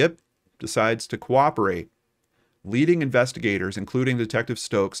 So Skip decides to cooperate, leading investigators, including Detective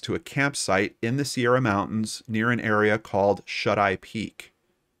Stokes, to a campsite in the Sierra Mountains near an area called Shut-Eye Peak.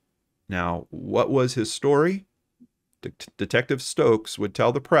 Now, what was his story? Detective Stokes would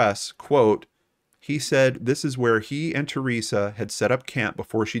tell the press, quote, he said this is where he and Teresa had set up camp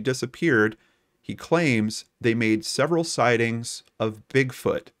before she disappeared. He claims they made several sightings of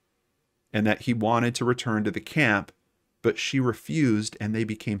Bigfoot and that he wanted to return to the camp, but she refused and they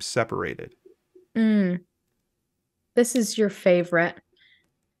became separated. This is your favorite.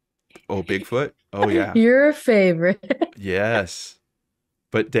 Oh, Bigfoot? Oh, yeah. Your favorite. Yes.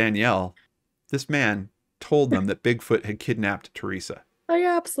 But Danielle, this man told them that Bigfoot had kidnapped Teresa. Oh,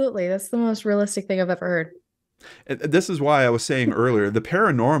 yeah, absolutely. That's the most realistic thing I've ever heard. And this is why I was saying earlier, the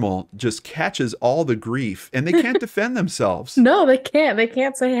paranormal just catches all the grief and they can't defend themselves. No, they can't. They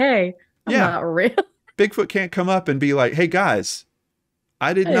can't say, hey, I'm not real. Bigfoot can't come up and be like, hey, guys,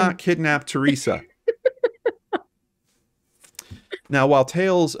 I did not kidnap Teresa. Now, while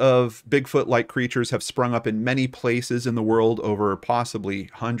tales of Bigfoot-like creatures have sprung up in many places in the world over possibly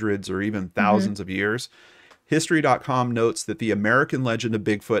hundreds or even thousands of years, History.com notes that the American legend of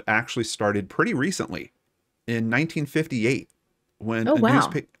Bigfoot actually started pretty recently, in 1958, when a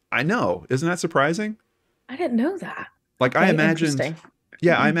newspaper... I know. Isn't that surprising? I didn't know that. Like, I imagined...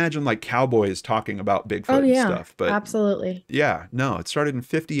 Yeah, I imagine like cowboys talking about Bigfoot and stuff. But absolutely. Yeah, no, it started in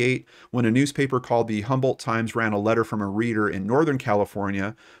 58 when a newspaper called the Humboldt Times ran a letter from a reader in Northern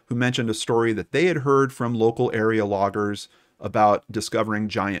California who mentioned a story that they had heard from local area loggers about discovering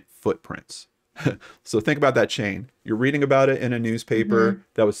giant footprints. So think about that chain. You're reading about it in a newspaper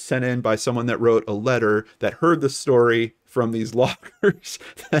that was sent in by someone that wrote a letter that heard the story from these loggers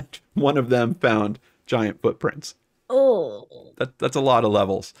that one of them found giant footprints. Oh, that's a lot of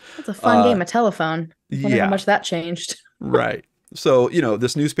levels. That's a fun game of telephone. I wonder Yeah, how much that changed. Right. So, you know,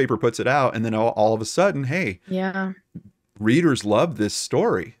 this newspaper puts it out and then all of a sudden, hey, readers love this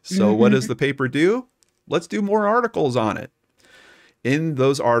story. So what does the paper do? Let's do more articles on it. In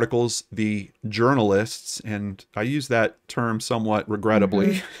those articles, the journalists, and I use that term somewhat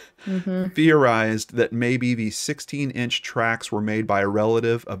regrettably, theorized that maybe the 16-inch tracks were made by a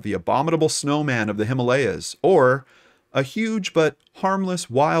relative of the abominable snowman of the Himalayas, or a huge but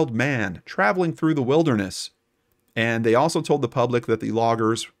harmless wild man traveling through the wilderness. And they also told the public that the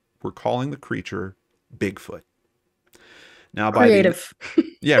loggers were calling the creature Bigfoot. Now, creative.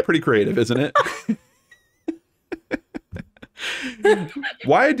 Yeah, pretty creative, isn't it?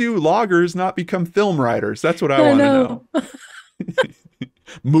 Why do loggers not become film writers? That's what I want to know.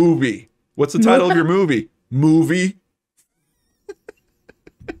 Movie. What's the title of your movie? Movie.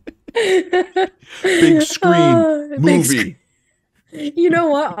 Big screen movie. You know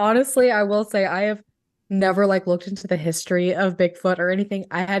what? Honestly, I will say I have never like looked into the history of Bigfoot or anything.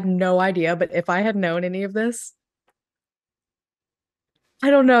 I had no idea, but if I had known any of this, I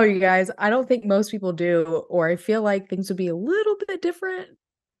don't know, you guys. I don't think most people do, or I feel like things would be a little bit different.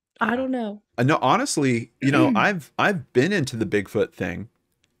 I don't know. No, honestly, you know, I've been into the Bigfoot thing.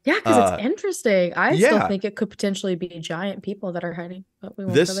 Yeah, because it's interesting. I still think it could potentially be giant people that are hiding, but we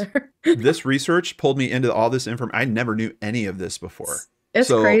won't go there. This research pulled me into all this information. I never knew any of this before. It's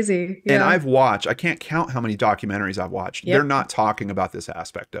crazy. Yeah. And I've watched, I can't count how many documentaries I've watched. They're not talking about this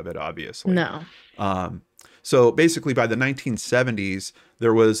aspect of it, obviously. No. So basically by the 1970s,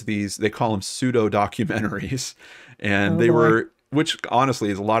 there was these, they call them pseudo documentaries, and they were, which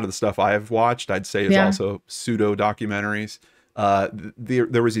honestly is a lot of the stuff I've watched, I'd say is also pseudo documentaries.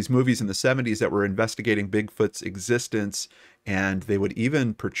 There was these movies in the 70s that were investigating Bigfoot's existence, and they would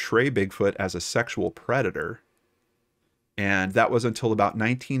even portray Bigfoot as a sexual predator. And that was until about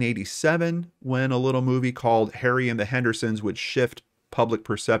 1987 when a little movie called Harry and the Hendersons would shift public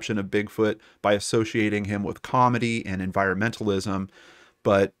perception of Bigfoot by associating him with comedy and environmentalism.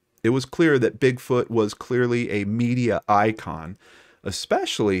 But it was clear that Bigfoot was clearly a media icon,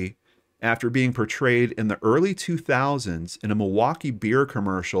 especially after being portrayed in the early 2000s in a Milwaukee beer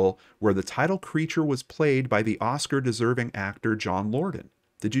commercial where the title creature was played by the Oscar-deserving actor John Lordan.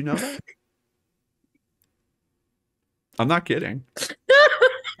 Did you know that? I'm not kidding.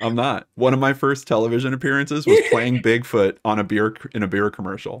 I'm not. One of my first television appearances was playing Bigfoot on in a beer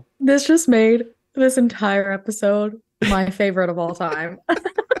commercial. This just made this entire episode my favorite of all time.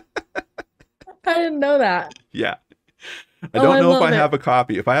 I didn't know that. Yeah. I don't know if I have a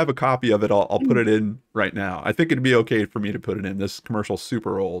copy. If I have a copy of it, I'll put it in right now. I think it'd be okay for me to put it in. This commercial's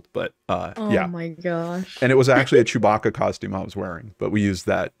super old, but yeah. Oh my gosh. And it was actually a Chewbacca costume I was wearing, but we used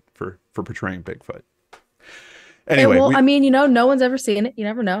that for portraying Bigfoot. Anyway, well, I mean, no one's ever seen it. You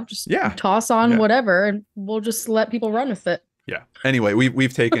never know. Just toss on whatever, and we'll just let people run with it. Yeah. Anyway,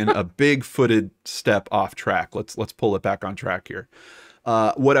 we've taken a big-footed step off track. Let's pull it back on track here.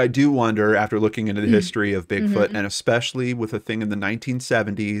 What I do wonder, after looking into the history of Bigfoot, and especially with a thing in the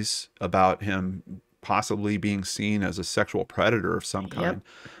 1970s about him possibly being seen as a sexual predator of some kind,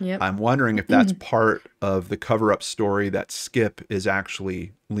 I'm wondering if that's part of the cover-up story that Skip is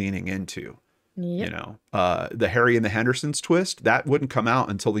actually leaning into. The Harry and the Hendersons twist, that wouldn't come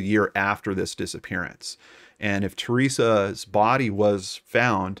out until the year after this disappearance. And if Teresa's body was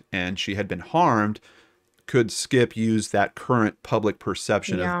found and she had been harmed, could Skip use that current public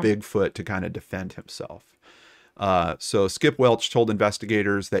perception of Bigfoot to kind of defend himself? So Skip Welch told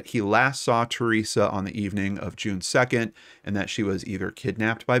investigators that he last saw Teresa on the evening of June 2nd and that she was either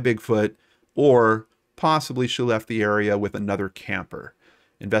kidnapped by Bigfoot or possibly she left the area with another camper.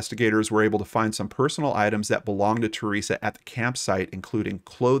 Investigators were able to find some personal items that belonged to Teresa at the campsite, including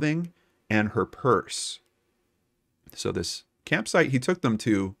clothing and her purse. So this campsite he took them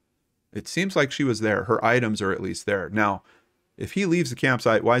to, it seems like she was there. Her items are at least there. Now, if he leaves the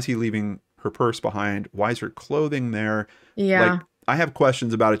campsite, why is he leaving her purse behind? Why is her clothing there? Yeah. Like, I have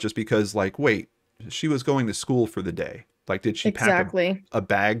questions about it just because, like, wait, she was going to school for the day. Like, did she pack a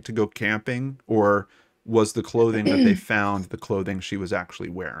bag to go camping? Or was the clothing that they found the clothing she was actually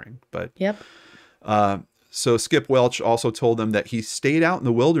wearing? But so Skip Welch also told them that he stayed out in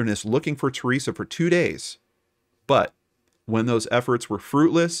the wilderness looking for Teresa for 2 days. But when those efforts were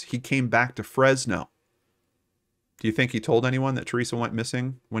fruitless, he came back to Fresno. Do you think he told anyone that Teresa went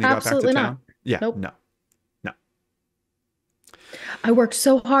missing when he got back to town? Not. Yeah, nope. No. I worked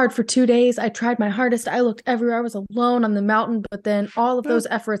so hard for 2 days. I tried my hardest. I looked everywhere. I was alone on the mountain. But then all of those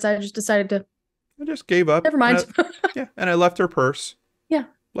efforts, I just decided to... I just gave up. Never mind. And I left her purse. Yeah.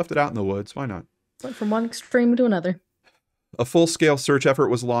 Left it out in the woods. Why not? Went from one extreme to another. A full-scale search effort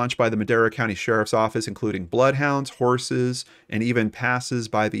was launched by the Madera County Sheriff's Office, including bloodhounds, horses, and even passes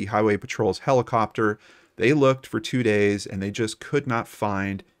by the Highway Patrol's helicopter. They looked for 2 days, and they just could not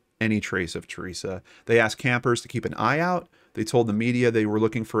find any trace of Teresa. They asked campers to keep an eye out. They told the media they were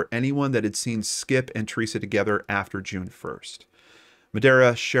looking for anyone that had seen Skip and Teresa together after June 1st.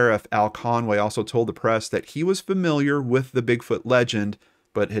 Madera Sheriff Al Conway also told the press that he was familiar with the Bigfoot legend,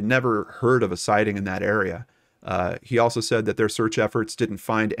 but had never heard of a sighting in that area. He also said that their search efforts didn't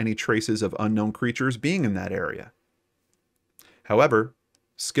find any traces of unknown creatures being in that area. However,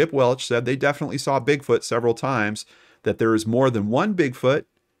 Skip Welch said they definitely saw Bigfoot several times, that there is more than one Bigfoot,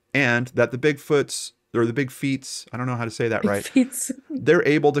 and that the Bigfoots, or the Big Feets, I don't know how to say that right, they're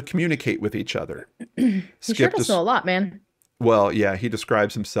able to communicate with each other. He sure does know a lot, man. Well, yeah, he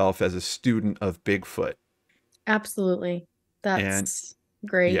describes himself as a student of Bigfoot. Absolutely. That's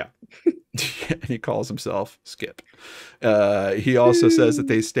great. Yeah. He calls himself Skip. He also says that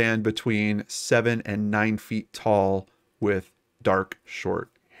they stand between 7 and 9 feet tall with dark, short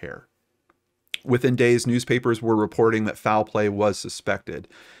hair. Within days, newspapers were reporting that foul play was suspected.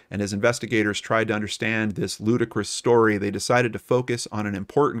 And as investigators tried to understand this ludicrous story, they decided to focus on an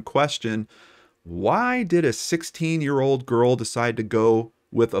important question. Why did a 16-year-old girl decide to go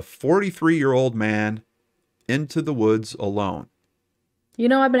with a 43-year-old man into the woods alone? You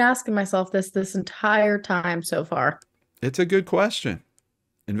know, I've been asking myself this entire time so far. It's a good question.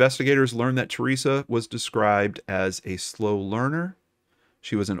 Investigators learned that Teresa was described as a slow learner.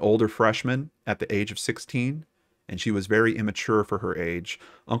 She was an older freshman at the age of 16, and she was very immature for her age.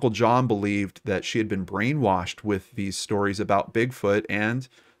 Uncle John believed that she had been brainwashed with these stories about Bigfoot, and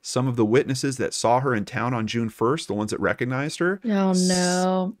Some of the witnesses that saw her in town on June 1st, the ones that recognized her, Oh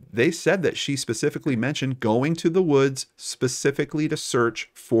no. they said that she specifically mentioned going to the woods specifically to search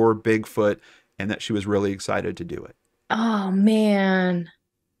for Bigfoot and that she was really excited to do it. Oh man.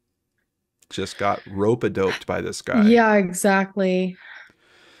 Just got rope-a-doped by this guy. Yeah, exactly.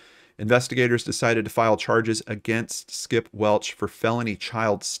 Investigators decided to file charges against Skip Welch for felony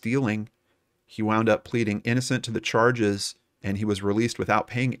child stealing. He wound up pleading innocent to the charges, and he was released without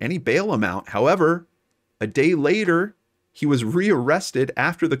paying any bail amount. However, a day later, he was rearrested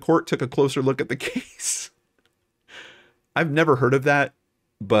after the court took a closer look at the case. I've never heard of that,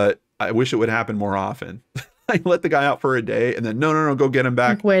 but I wish it would happen more often. I let the guy out for a day and then, no, go get him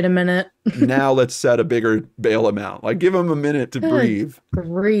back. Like, wait a minute. Now let's set a bigger bail amount. Like, give him a minute to breathe.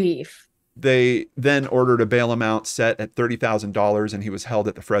 Grief. They then ordered a bail amount set at $30,000, and he was held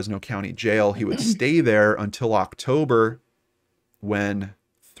at the Fresno County Jail. He would stay there until October, when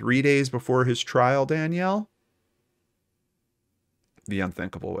 3 days before his trial, Danielle, the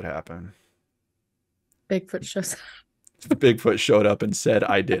unthinkable would happen. Bigfoot shows up. Bigfoot showed up and said,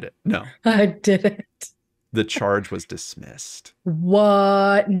 I did it. No. I did it. The charge was dismissed.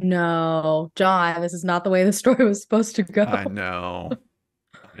 What? No. John, this is not the way the story was supposed to go. I know.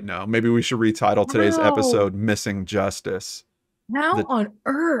 Maybe we should retitle today's episode Missing Justice. How on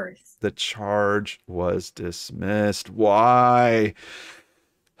earth? The charge was dismissed. Why?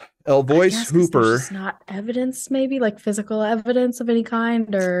 Elvois Hooper. It's not evidence, maybe like physical evidence of any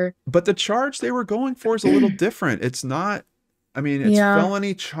kind, or. But the charge they were going for is a little different. It's not. I mean, it's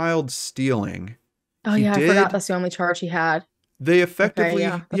felony child stealing. Oh yeah, I forgot that's the only charge he had. They effectively,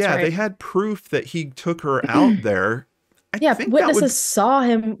 right. They had proof that he took her out there. I think witnesses saw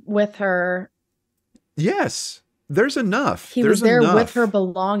him with her. Yes, there's enough. He was there with her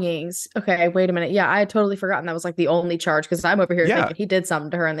belongings. Okay, wait a minute. Yeah, I had totally forgotten that was like the only charge, because I'm over here thinking he did something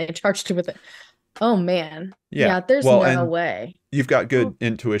to her and they charged him with it. Oh man. Yeah, there's no way. You've got good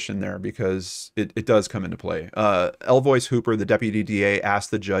intuition there, because it does come into play. Elvois Hooper, the deputy DA,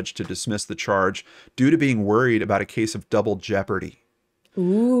 asked the judge to dismiss the charge due to being worried about a case of double jeopardy.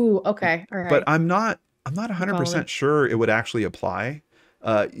 Ooh, okay. All right. But I'm not 100% sure it would actually apply.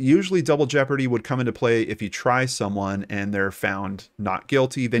 Usually double jeopardy would come into play if you try someone and they're found not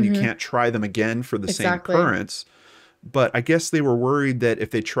guilty, then you can't try them again for the same occurrence. But I guess they were worried that if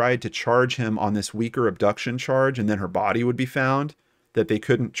they tried to charge him on this weaker abduction charge and then her body would be found, that they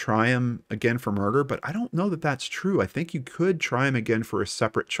couldn't try him again for murder. But I don't know that that's true. I think you could try him again for a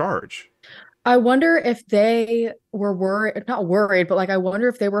separate charge. I wonder if they were not worried, but like, I wonder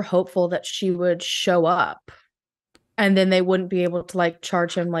if they were hopeful that she would show up and then they wouldn't be able to like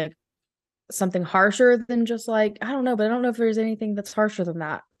charge him like something harsher than just like, I don't know, but I don't know if there's anything that's harsher than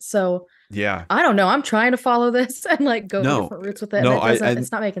that. So yeah, I don't know. I'm trying to follow this and like go different routes with it. No,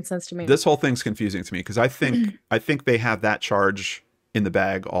 it's not making sense to me. This whole thing's confusing to me, because I think they have that charge in the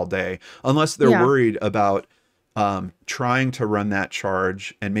bag all day, unless they're worried about trying to run that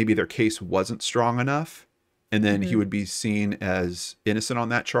charge and maybe their case wasn't strong enough, and then he would be seen as innocent on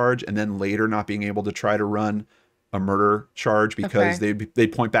that charge, and then later not being able to try to run a murder charge because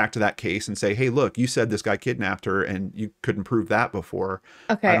they'd point back to that case and say, hey, look, you said this guy kidnapped her and you couldn't prove that before.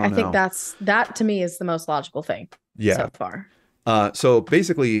 Okay, I think that to me is the most logical thing so far. So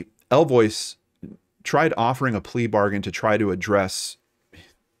basically, Elvois tried offering a plea bargain to try to address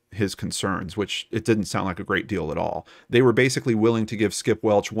his concerns, which it didn't sound like a great deal at all. They were basically willing to give Skip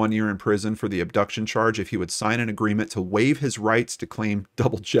Welch 1 year in prison for the abduction charge if he would sign an agreement to waive his rights to claim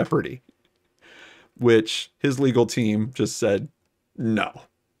double jeopardy, which his legal team just said, no,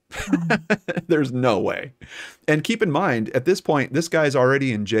 there's no way. And keep in mind, at this point, this guy's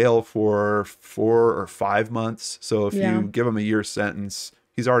already in jail for 4 or 5 months. So if you give him a year sentence,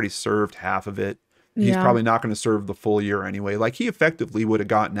 he's already served half of it. He's probably not going to serve the full year anyway. Like, he effectively would have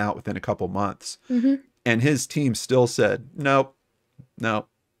gotten out within a couple months. And his team still said, nope,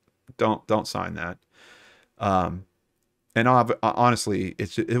 don't sign that. And honestly,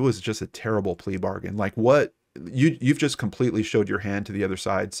 it was just a terrible plea bargain. Like, what you've just completely showed your hand to the other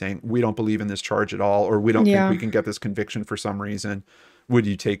side, saying, we don't believe in this charge at all, or we don't think we can get this conviction for some reason. Would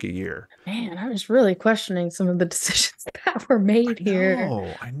you take a year? Man, I was really questioning some of the decisions that were made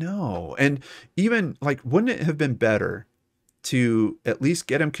here. I know. And even like, wouldn't it have been better to at least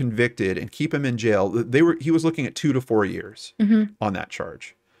get him convicted and keep him in jail? He was looking at 2 to 4 years on that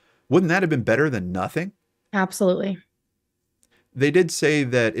charge. Wouldn't that have been better than nothing? Absolutely. They did say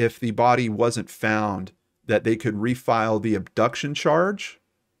that if the body wasn't found, that they could refile the abduction charge.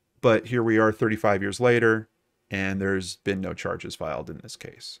 But here we are 35 years later, and there's been no charges filed in this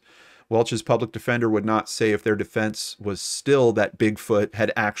case. Welch's public defender would not say if their defense was still that Bigfoot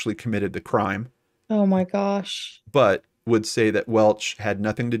had actually committed the crime, Oh my gosh. but would say that Welch had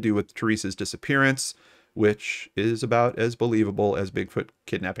nothing to do with Teresa's disappearance, which is about as believable as Bigfoot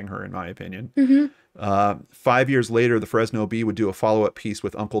kidnapping her, in my opinion. Mm-hmm. 5 years later, the Fresno Bee would do a follow-up piece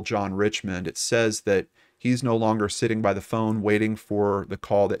with Uncle John Richmond. It says that he's no longer sitting by the phone waiting for the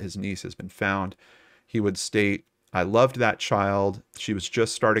call that his niece has been found. He would state, "I loved that child. She was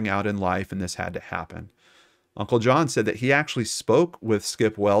just starting out in life, and this had to happen." Uncle John said that he actually spoke with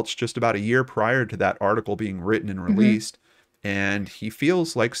Skip Welch just about a year prior to that article being written and released, and he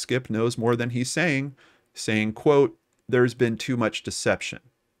feels like Skip knows more than he's saying, quote, "There's been too much deception."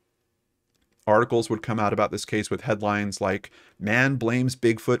 Articles would come out about this case with headlines like, "Man blames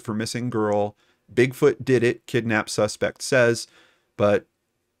Bigfoot for missing girl," "Bigfoot did it, kidnapped suspect says." But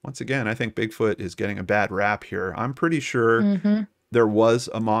once again, I think Bigfoot is getting a bad rap here. I'm pretty sure there was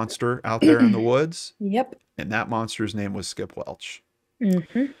a monster out there in the woods. Yep. And that monster's name was Skip Welch.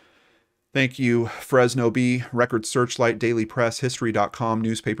 Mm-hmm. Thank you, Fresno Bee, Record Searchlight, Daily Press, History.com,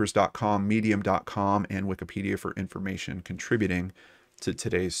 Newspapers.com, Medium.com, and Wikipedia for information contributing to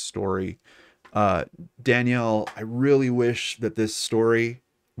today's story. Danielle, I really wish that this story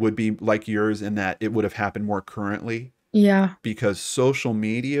would be like yours in that it would have happened more currently. Yeah. Because social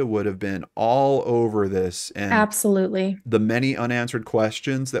media would have been all over this, and absolutely, the many unanswered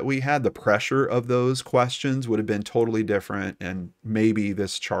questions that we had, the pressure of those questions would have been totally different, and maybe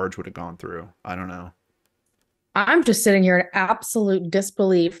this charge would have gone through. I don't know. I'm just sitting here in absolute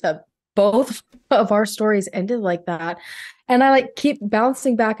disbelief that both of our stories ended like that. And I like keep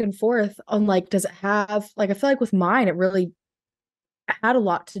bouncing back and forth on like, does it have, like, I feel like with mine, it really had a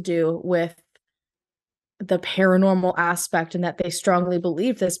lot to do with the paranormal aspect and that they strongly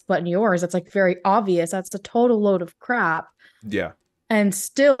believe this, but in yours, it's like very obvious. That's a total load of crap. Yeah. And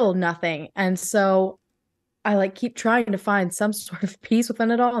still nothing. And so I like keep trying to find some sort of peace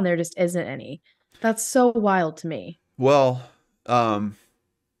within it all, and there just isn't any. That's so wild to me. Well, I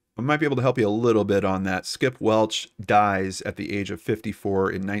might be able to help you a little bit on that. Skip Welch dies at the age of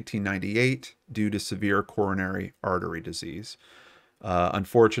 54 in 1998 due to severe coronary artery disease.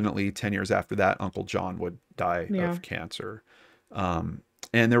 Unfortunately, 10 years after that, Uncle John would die of cancer. And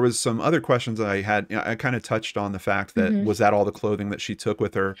there was some other questions that I had. I kind of touched on the fact that was that all the clothing that she took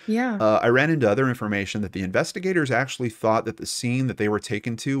with her? Yeah. I ran into other information that the investigators actually thought that the scene that they were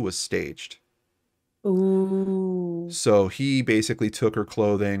taken to was staged. Ooh. So he basically took her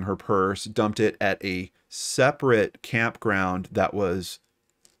clothing, her purse, dumped it at a separate campground that was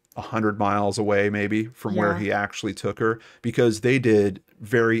 100 miles away maybe from where he actually took her, because they did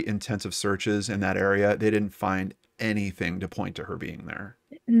very intensive searches in that area. They didn't find anything to point to her being there.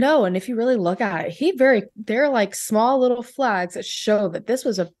 No, and if you really look at it, they're like small little flags that show that this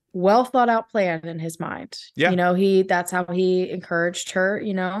was a well thought out plan in his mind. Yeah. You know, that's how he encouraged her,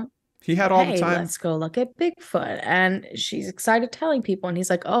 you know. He had all the time. Let's go look at Bigfoot. And she's excited telling people, and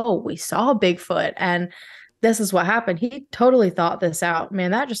he's like, "Oh, we saw Bigfoot and this is what happened." He totally thought this out. Man,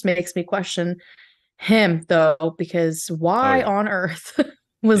 that just makes me question him though, because why on earth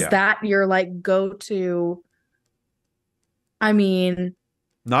was that your like go-to? I mean,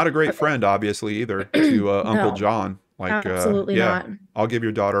 not a great friend, obviously, either to Uncle John. Like, absolutely not. I'll give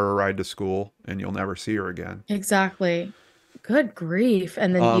your daughter a ride to school and you'll never see her again. Exactly. Good grief.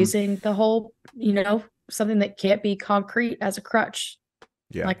 And then using the whole, you know, something that can't be concrete as a crutch.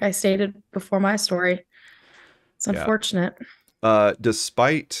 Yeah. Like I stated before my story. It's unfortunate.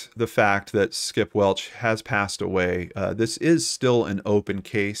 Despite the fact that Skip Welch has passed away, this is still an open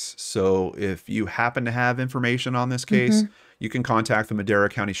case. So if you happen to have information on this case, you can contact the Madera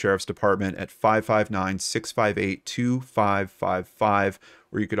County Sheriff's Department at 559-658-2555,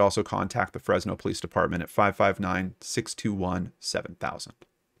 or you could also contact the Fresno Police Department at 559-621-7000.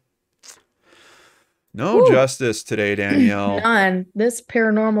 No justice today, Danielle. None. This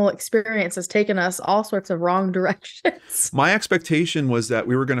paranormal experience has taken us all sorts of wrong directions. My expectation was that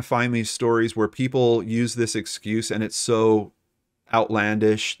we were going to find these stories where people use this excuse and it's so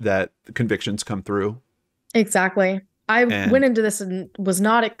outlandish that the convictions come through. Exactly. I went into this and was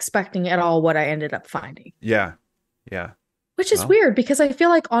not expecting at all what I ended up finding. Yeah. Yeah. Which is weird, because I feel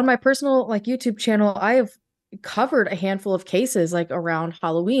like on my personal like YouTube channel, I have covered a handful of cases like around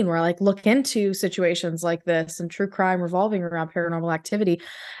Halloween where I like look into situations like this and true crime revolving around paranormal activity.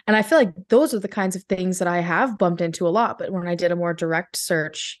 And I feel like those are the kinds of things that I have bumped into a lot. But when I did a more direct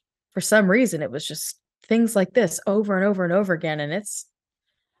search, for some reason, it was just things like this over and over and over again. And it's,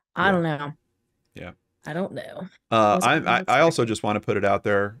 I don't know. Yeah. I don't know. I also just want to put it out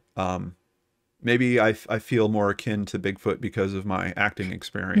there. Maybe I feel more akin to Bigfoot because of my acting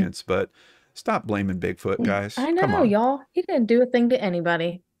experience, but stop blaming Bigfoot, guys. I Come know, on. y'all. He didn't do a thing to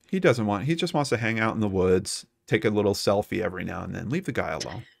anybody. He just wants to hang out in the woods, take a little selfie every now and then. Leave the guy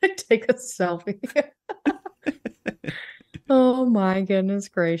alone. Take a selfie. Oh my goodness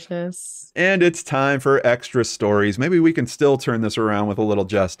gracious. And it's time for extra stories. Maybe we can still turn this around with a little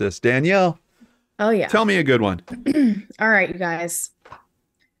justice. Danielle, Oh yeah. tell me a good one. All right, you guys.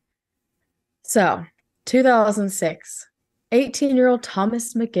 So, 2006, 18-year-old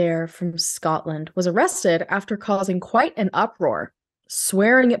Thomas McGair from Scotland was arrested after causing quite an uproar,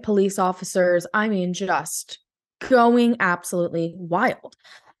 swearing at police officers. I mean, just going absolutely wild.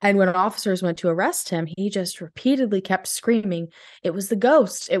 And when officers went to arrest him, he just repeatedly kept screaming, "It was the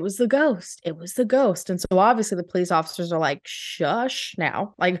ghost. It was the ghost. It was the ghost." And so obviously the police officers are like, "Shush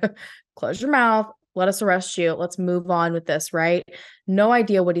now. Like, close your mouth. Let us arrest you. Let's move on with this," right? No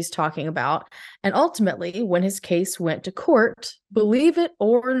idea what he's talking about. And ultimately, when his case went to court, believe it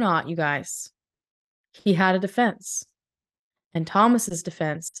or not, you guys, he had a defense. And Thomas's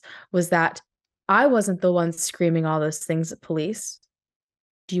defense was that I wasn't the one screaming all those things at police.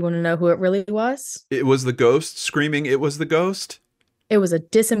 Do you want to know who it really was? It was the ghost screaming, "It was the ghost"? It was a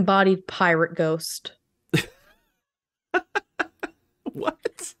disembodied pirate ghost.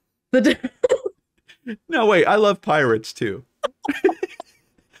 What? The No, wait, I love pirates too.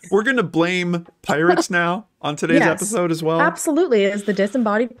 We're going to blame pirates now on today's Yes, episode as well? absolutely is the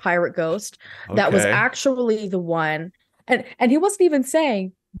disembodied pirate ghost that was Okay. actually the one. And he wasn't even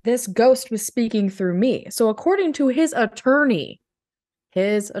saying this ghost was speaking through me. So according to his attorney,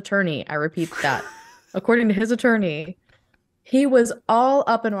 I repeat that, according to his attorney, he was all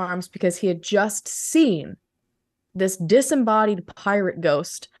up in arms because he had just seen this disembodied pirate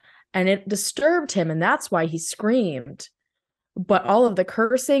ghost and it disturbed him, and that's why he screamed. But all of the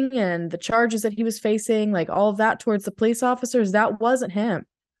cursing and the charges that he was facing, like all of that towards the police officers, that wasn't him.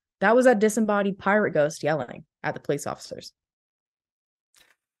 That was that disembodied pirate ghost yelling at the police officers.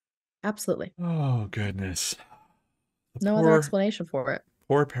 Absolutely. Oh, goodness. No other explanation for it.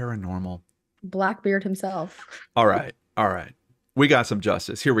 Poor paranormal. Blackbeard himself. All right. All right. We got some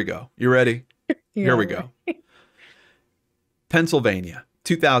justice. Here we go. You ready? Here we go. Pennsylvania,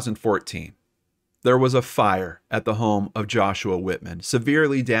 2014. There was a fire at the home of Joshua Whitman,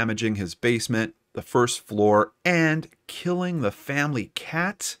 severely damaging his basement, the first floor, and killing the family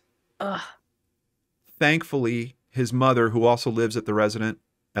cat. Ugh. Thankfully, his mother, who also lives at the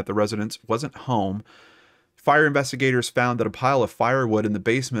residence, wasn't home. Fire investigators found that a pile of firewood in the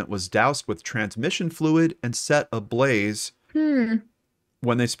basement was doused with transmission fluid and set ablaze.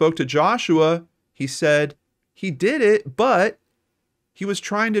 When they spoke to Joshua, he said he did it, but he was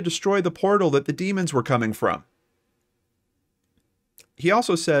trying to destroy the portal that the demons were coming from. He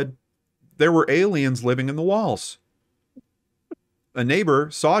also said there were aliens living in the walls. A neighbor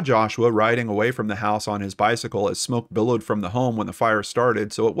saw Joshua riding away from the house on his bicycle as smoke billowed from the home when the fire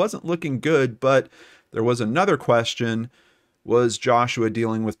started, so it wasn't looking good, but there was another question. Was Joshua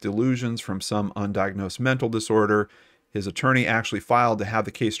dealing with delusions from some undiagnosed mental disorder? His attorney actually filed to have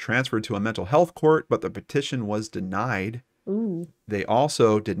the case transferred to a mental health court, but the petition was denied. Ooh. They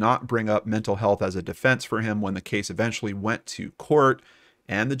also did not bring up mental health as a defense for him when the case eventually went to court,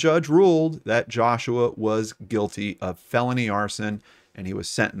 and the judge ruled that Joshua was guilty of felony arson, and he was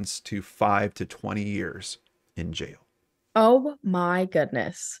sentenced to 5 to 20 years in jail. Oh my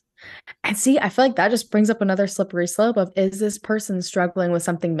goodness. And see, I feel like that just brings up another slippery slope of, is this person struggling with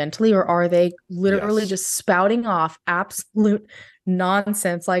something mentally, or are they literally just spouting off absolute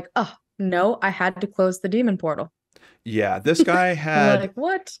nonsense like, "Oh, no, I had to close the demon portal." Yeah, this guy had like,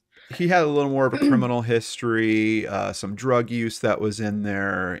 what? He had a little more of a criminal history, some drug use that was in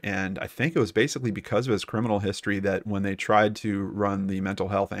there, and I think it was basically because of his criminal history that when they tried to run the mental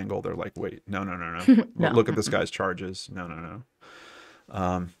health angle, they're like, "Wait, no. No. Look at this guy's charges. No.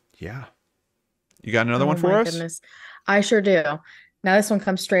 Yeah. You got another one for my us? Goodness. I sure do. Now, this one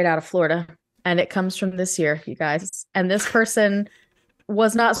comes straight out of Florida, and it comes from this year, you guys. And this person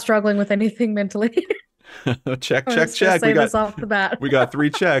was not struggling with anything mentally. check. Say this off the bat. We got 3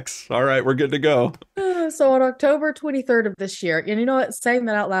 checks. All right, we're good to go. So on October 23rd of this year, and you know what? Saying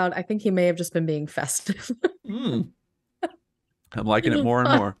that out loud, I think he may have just been being festive. I'm liking it more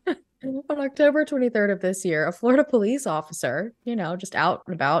and more. On October 23rd of this year, a Florida police officer, just out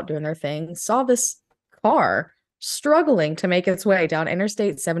and about doing their thing, saw this car struggling to make its way down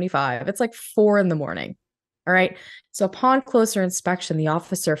Interstate 75. It's like 4 a.m. All right. So upon closer inspection, the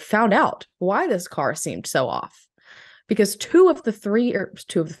officer found out why this car seemed so off. Because two of the three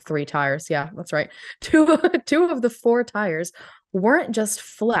tires, yeah, that's right. Two of the 4 tires weren't just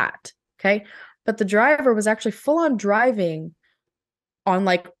flat, okay? but the driver was actually full on driving on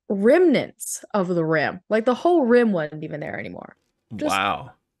like remnants of the rim. Like the whole rim wasn't even there anymore. Just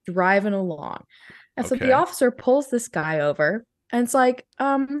Wow. driving along. And so the Okay. officer pulls this guy over and it's like,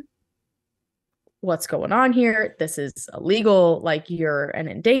 what's going on here? This is illegal. Like you're an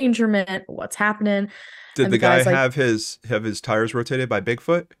endangerment. What's happening? Did And the guy guy's like, have his tires rotated by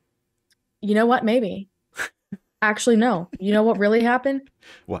Bigfoot? you know what? Maybe. Actually, no. You know what really happened?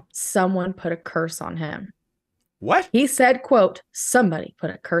 What? Someone put a curse on him. What? He said, quote, somebody put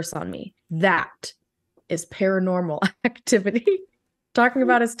a curse on me. That is paranormal activity. Talking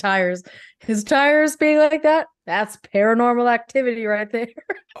about his tires being like that, that's paranormal activity right there.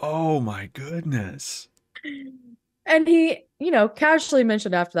 Oh my goodness. And he, casually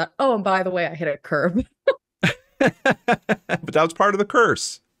mentioned after that, oh, and by the way, I hit a curb. But that was part of the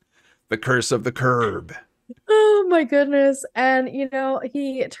curse. The curse of the curb. Oh my goodness. And,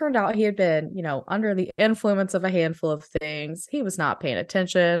 he turned out he had been, under the influence of a handful of things. He was not paying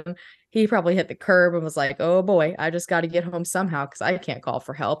attention. He probably hit the curb and was like, oh boy, I just got to get home somehow because I can't call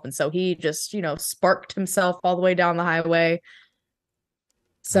for help. And so he just, sparked himself all the way down the highway.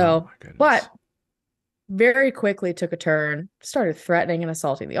 So, but very quickly took a turn, started threatening and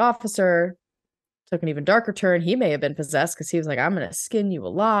assaulting the officer. Took an even darker turn. He may have been possessed because he was like, I'm going to skin you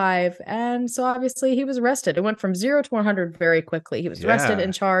alive. And so obviously he was arrested. It went from 0 to 100 very quickly. He was arrested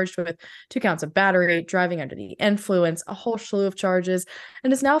and charged with 2 counts of battery, driving under the influence, a whole slew of charges,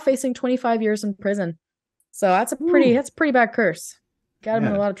 and is now facing 25 years in prison. So that's a pretty bad curse. Got him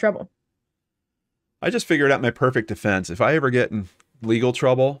in a lot of trouble. I just figured out my perfect defense. If I ever get in legal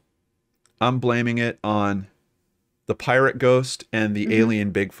trouble, I'm blaming it on the pirate ghost and the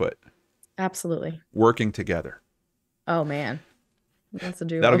alien Bigfoot. Absolutely. Working together. Oh, man. That's a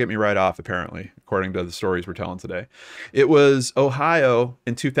duo. That'll get me right off, apparently, according to the stories we're telling today. It was Ohio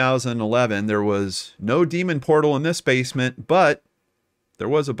in 2011. There was no demon portal in this basement, but there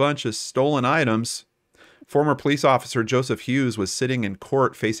was a bunch of stolen items. Former police officer Joseph Hughes was sitting in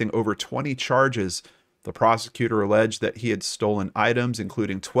court facing over 20 charges. The prosecutor alleged that he had stolen items,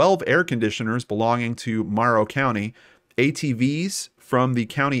 including 12 air conditioners belonging to Morrow County, ATVs from the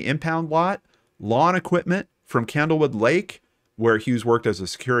county impound lot, lawn equipment from Candlewood Lake, where Hughes worked as a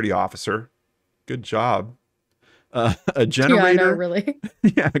security officer. Good job. A generator. Yeah, I know, really.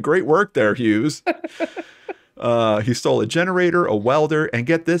 Yeah, great work there, Hughes. He stole a generator, a welder, and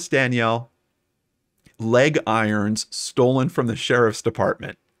get this, Danielle, leg irons stolen from the sheriff's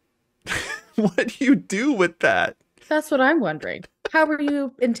department. What do you do with that? That's what I'm wondering. How were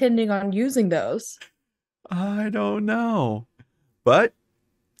you intending on using those? I don't know. But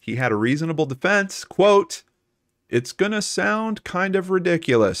he had a reasonable defense. Quote, it's going to sound kind of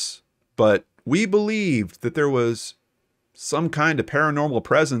ridiculous, but we believed that there was some kind of paranormal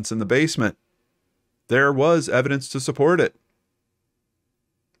presence in the basement. There was evidence to support it.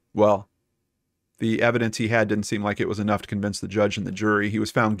 Well, the evidence he had didn't seem like it was enough to convince the judge and the jury. He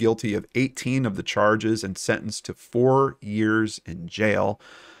was found guilty of 18 of the charges and sentenced to 4 years in jail.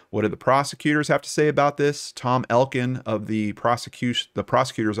 What did the prosecutors have to say about this? Tom Elkin of the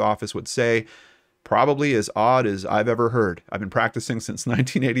prosecutor's office would say, probably as odd as I've ever heard. I've been practicing since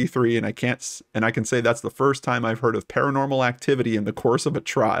 1983, and I can say that's the first time I've heard of paranormal activity in the course of a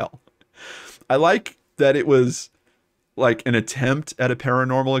trial. I like that it was like an attempt at a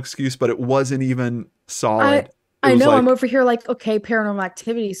paranormal excuse, but it wasn't even solid. I know, like, I'm over here like, okay, paranormal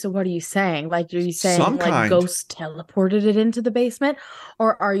activity. So what are you saying? Like, are you saying like ghosts teleported it into the basement?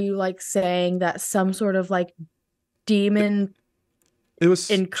 Or are you like saying that some sort of like demon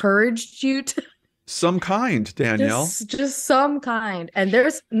encouraged you to some kind, Danielle? Just some kind. And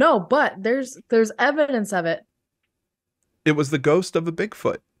there's evidence of it. It was the ghost of a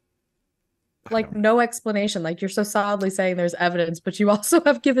Bigfoot. Like no explanation. Like you're so solidly saying there's evidence, but you also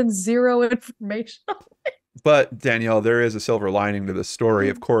have given zero information on it. But Danielle, there is a silver lining to this story.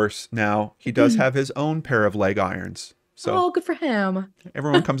 Of course, now he does have his own pair of leg irons. So good for him.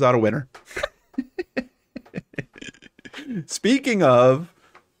 Everyone comes out a winner. Speaking of,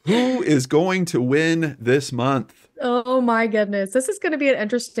 who is going to win this month? Oh my goodness. This is going to be an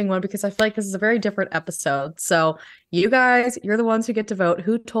interesting one because I feel like this is a very different episode. So you guys, you're the ones who get to vote.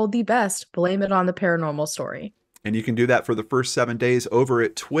 Who told the best? Blame it on the paranormal story. And you can do that for the first 7 days over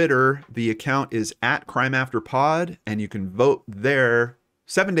at Twitter. The account is @CrimeAfterPod, and you can vote there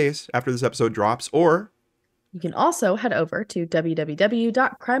 7 days after this episode drops. Or you can also head over to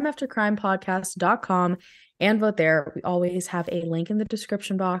www.crimeaftercrimepodcast.com and vote there. We always have a link in the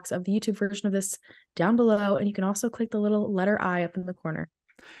description box of the YouTube version of this down below. And you can also click the little letter I up in the corner.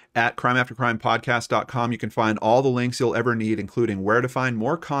 At crimeaftercrimepodcast.com, you can find all the links you'll ever need, including where to find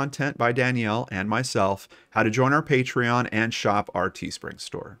more content by Danielle and myself, how to join our Patreon, and shop our Teespring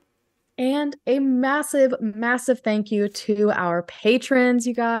store. And a massive, massive thank you to our patrons,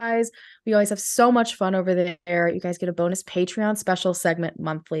 you guys. We always have so much fun over there. You guys get a bonus Patreon special segment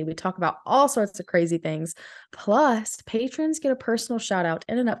monthly. We talk about all sorts of crazy things. Plus, patrons get a personal shout out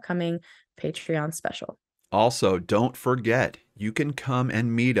in an upcoming Patreon special. Also, don't forget, you can come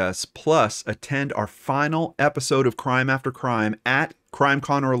and meet us, plus attend our final episode of Crime After Crime at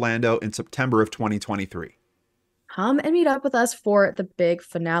CrimeCon Orlando in September of 2023. Come and meet up with us for the big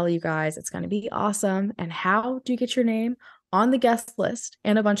finale, you guys. It's going to be awesome. And how do you get your name on the guest list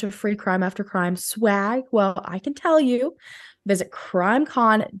and a bunch of free Crime After Crime swag? Well, I can tell you. Visit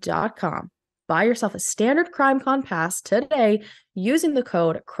crimecon.com. Buy yourself a standard CrimeCon pass today using the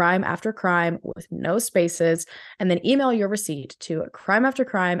code CrimeAfterCrime with no spaces, and then email your receipt to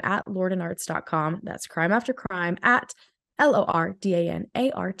crimeaftercrime@lordanarts.com. That's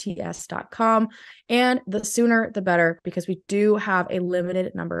crimeaftercrime@LORDANARTS.com. And the sooner the better, because we do have a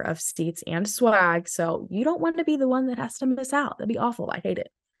limited number of seats and swag. So you don't want to be the one that has to miss out. That'd be awful. I hate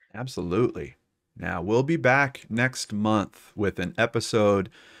it. Absolutely. Now, we'll be back next month with an episode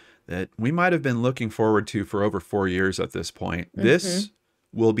that we might have been looking forward to for over 4 years at this point. This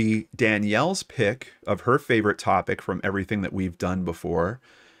will be Danielle's pick of her favorite topic from everything that we've done before.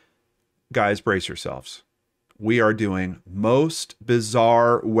 Guys, brace yourselves. We are doing Most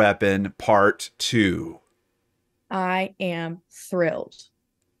Bizarre Weapon Part 2. I am thrilled.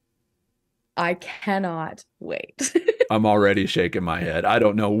 I cannot wait. I'm already shaking my head. I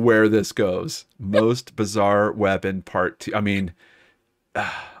don't know where this goes. Most Bizarre Weapon Part 2. I mean,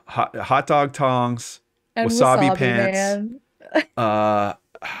 hot dog tongs, And wasabi pants. How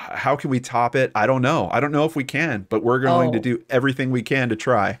can we top it? I don't know. I don't know if we can, but we're going to do everything we can to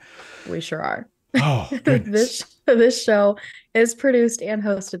try. We sure are. Oh, goodness. This show is produced and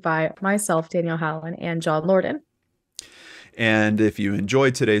hosted by myself, Danelle Hallan, and John Lordan. And if you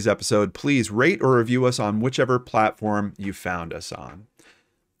enjoyed today's episode, please rate or review us on whichever platform you found us on.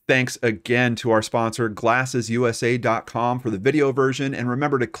 Thanks again to our sponsor, GlassesUSA.com, for the video version. And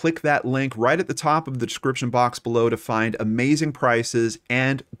remember to click that link right at the top of the description box below to find amazing prices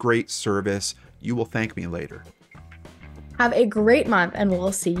and great service. You will thank me later. Have a great month, and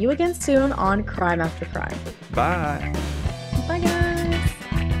we'll see you again soon on Crime After Crime. Bye.